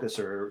out of focus,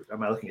 or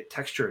am I looking at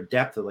texture or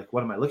depth, or like,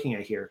 what am I looking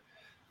at here?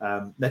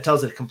 That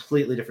tells a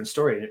completely different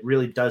story, and it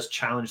really does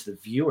challenge the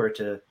viewer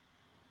to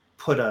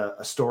put a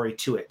story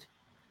to it.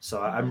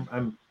 So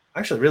I'm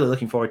actually really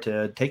looking forward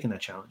to taking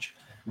that challenge.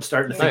 I'm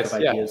starting to think of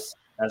ideas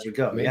as we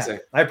go. Amazing.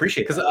 Yeah, I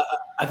appreciate it, because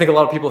I think a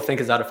lot of people think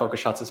as out of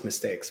focus shots as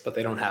mistakes, but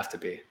they don't have to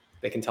be.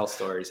 They can tell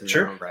stories in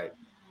their own right.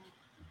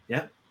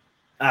 Yeah.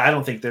 I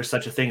don't think there's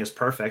such a thing as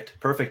perfect.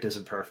 Perfect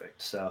isn't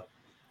perfect. So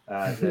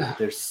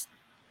there's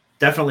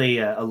definitely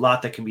a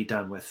lot that can be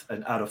done with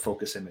an out of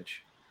focus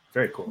image.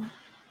 Very cool.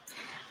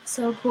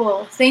 So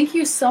cool. Thank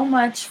you so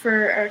much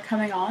for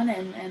coming on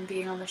and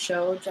being on the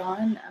show,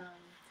 John.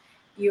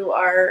 You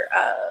are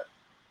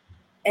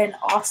an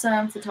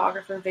awesome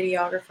photographer,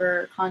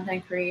 videographer,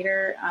 content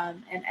creator,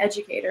 and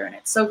educator. And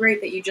it's so great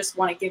that you just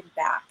want to give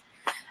back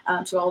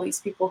to all these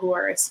people who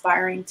are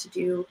aspiring to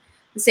do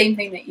the same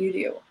thing that you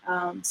do.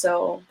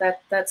 So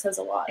that says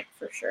a lot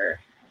for sure.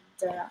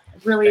 And I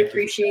really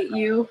appreciate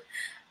you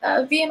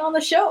being on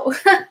the show.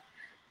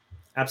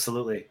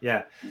 Absolutely.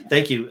 Yeah.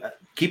 Thank you.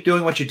 Keep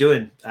doing what you're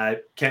doing. I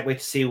can't wait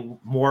to see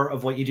more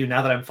of what you do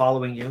now that I'm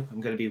following you.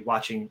 I'm going to be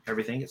watching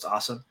everything. It's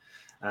awesome.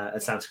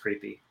 It sounds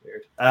creepy,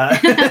 weird.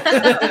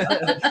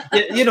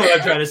 You know what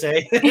I'm trying to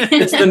say.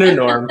 It's the new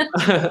norm.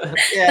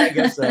 Yeah, I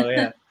guess so.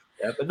 Yeah.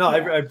 But no, I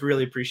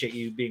really appreciate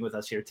you being with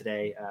us here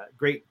today.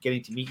 Great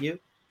getting to meet you.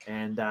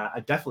 And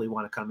I definitely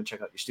want to come and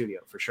check out your studio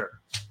for sure.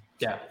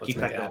 Yeah. Keep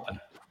that going.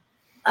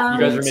 You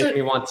guys are making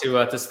me want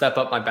to step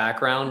up my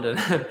background, and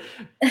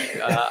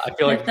I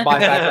feel like my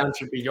background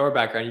should be your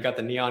background. You got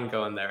the neon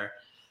going there,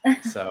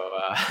 so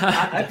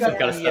I've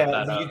got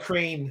the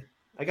Ukraine.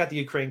 I got the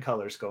Ukraine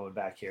colors going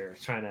back here,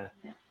 trying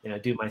to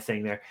do my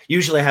thing there.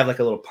 Usually I have like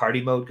a little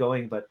party mode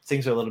going, but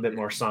things are a little bit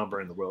more somber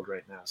in the world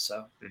right now.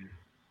 So,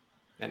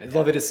 and it's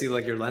lovely to see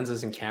like your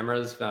lenses and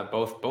cameras,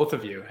 both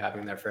of you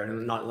having there. For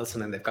anyone not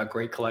listening, they've got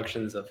great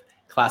collections of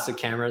classic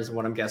cameras.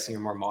 What I'm guessing are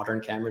more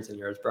modern cameras than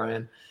yours,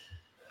 Brian.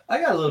 I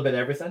got a little bit of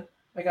everything.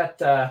 I got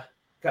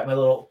my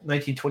little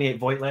 1928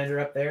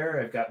 Voigtlander up there.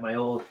 I've got my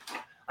old.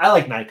 I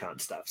like Nikon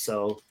stuff,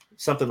 so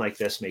something like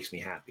this makes me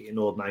happy. An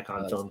old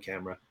Nikon film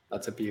camera.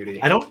 That's a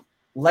beauty. I don't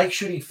like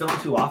shooting film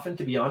too often,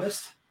 to be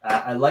honest.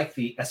 I like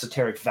the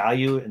esoteric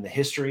value and the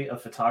history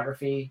of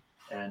photography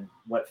and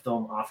what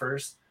film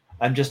offers.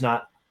 I'm just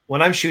not.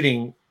 When I'm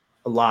shooting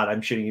a lot,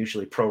 I'm shooting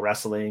usually pro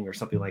wrestling or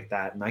something like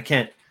that, and I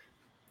can't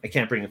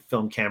bring in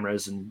film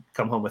cameras and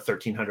come home with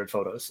 1,300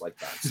 photos like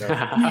that. So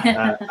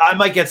I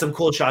might get some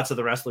cool shots of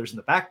the wrestlers in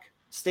the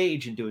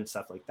backstage and doing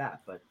stuff like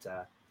that. But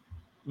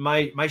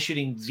my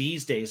shooting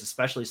these days,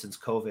 especially since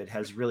COVID,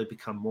 has really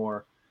become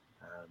more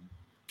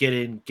get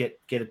in, get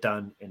it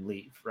done, and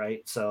leave.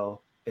 Right.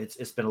 So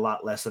it's been a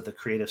lot less of the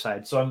creative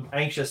side. So I'm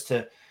anxious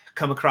to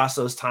come across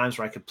those times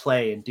where I could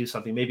play and do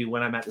something. Maybe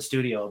when I'm at the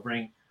studio, I'll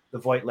bring the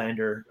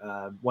Voigtlander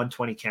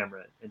 120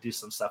 camera and do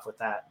some stuff with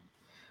that.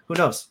 Who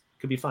knows?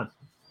 Could be fun.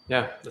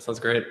 Yeah, that sounds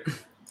great.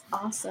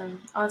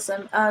 Awesome.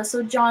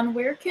 So John,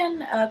 where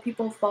can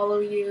people follow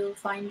you,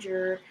 find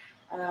your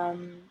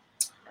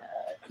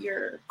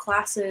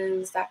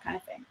classes, that kind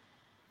of thing?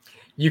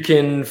 You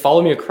can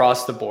follow me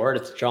across the board.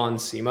 It's John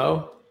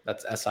Simo.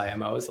 That's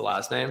Simo is the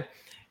last name.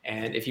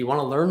 And if you want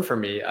to learn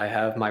from me, I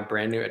have my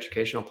brand new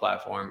educational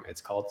platform. It's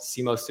called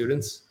Simo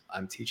Students.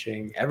 I'm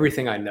teaching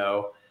everything I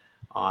know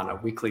on a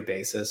weekly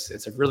basis.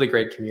 It's a really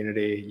great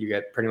community. You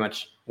get pretty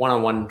much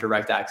one-on-one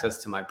direct access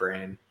to my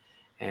brain.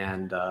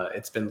 And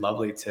it's been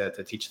lovely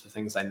to teach the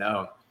things I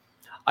know.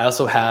 I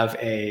also have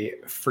a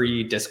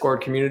free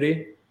Discord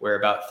community. We're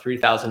about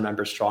 3,000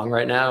 members strong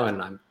right now,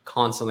 and I'm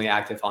constantly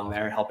active on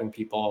there, helping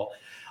people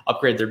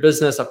upgrade their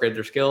business, upgrade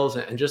their skills,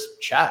 and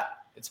just chat.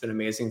 It's been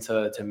amazing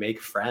to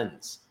make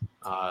friends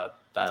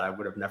that I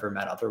would have never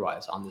met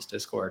otherwise on this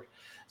Discord.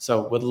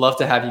 So would love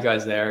to have you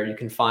guys there. You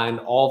can find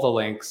all the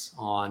links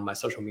on my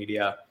social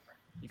media.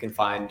 You can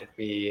find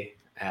me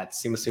at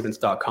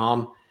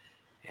simostudents.com,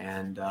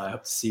 and I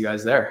hope to see you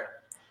guys there.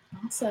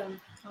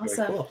 Awesome.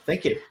 Very cool.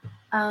 Thank you.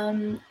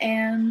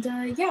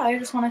 Yeah, I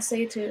just want to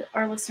say to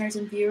our listeners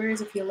and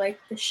viewers, if you like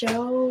the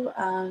show,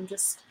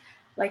 just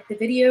like the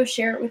video,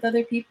 share it with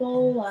other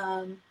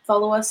people,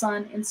 follow us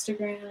on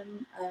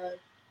Instagram,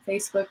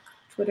 Facebook,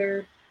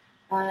 Twitter,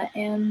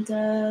 and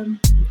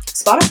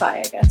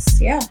Spotify, I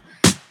guess. Yeah.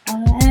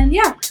 And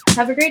yeah,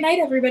 have a great night,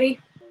 everybody.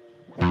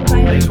 Bye-bye.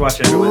 Thanks for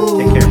watching, everyone.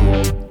 Take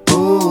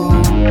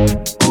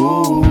care.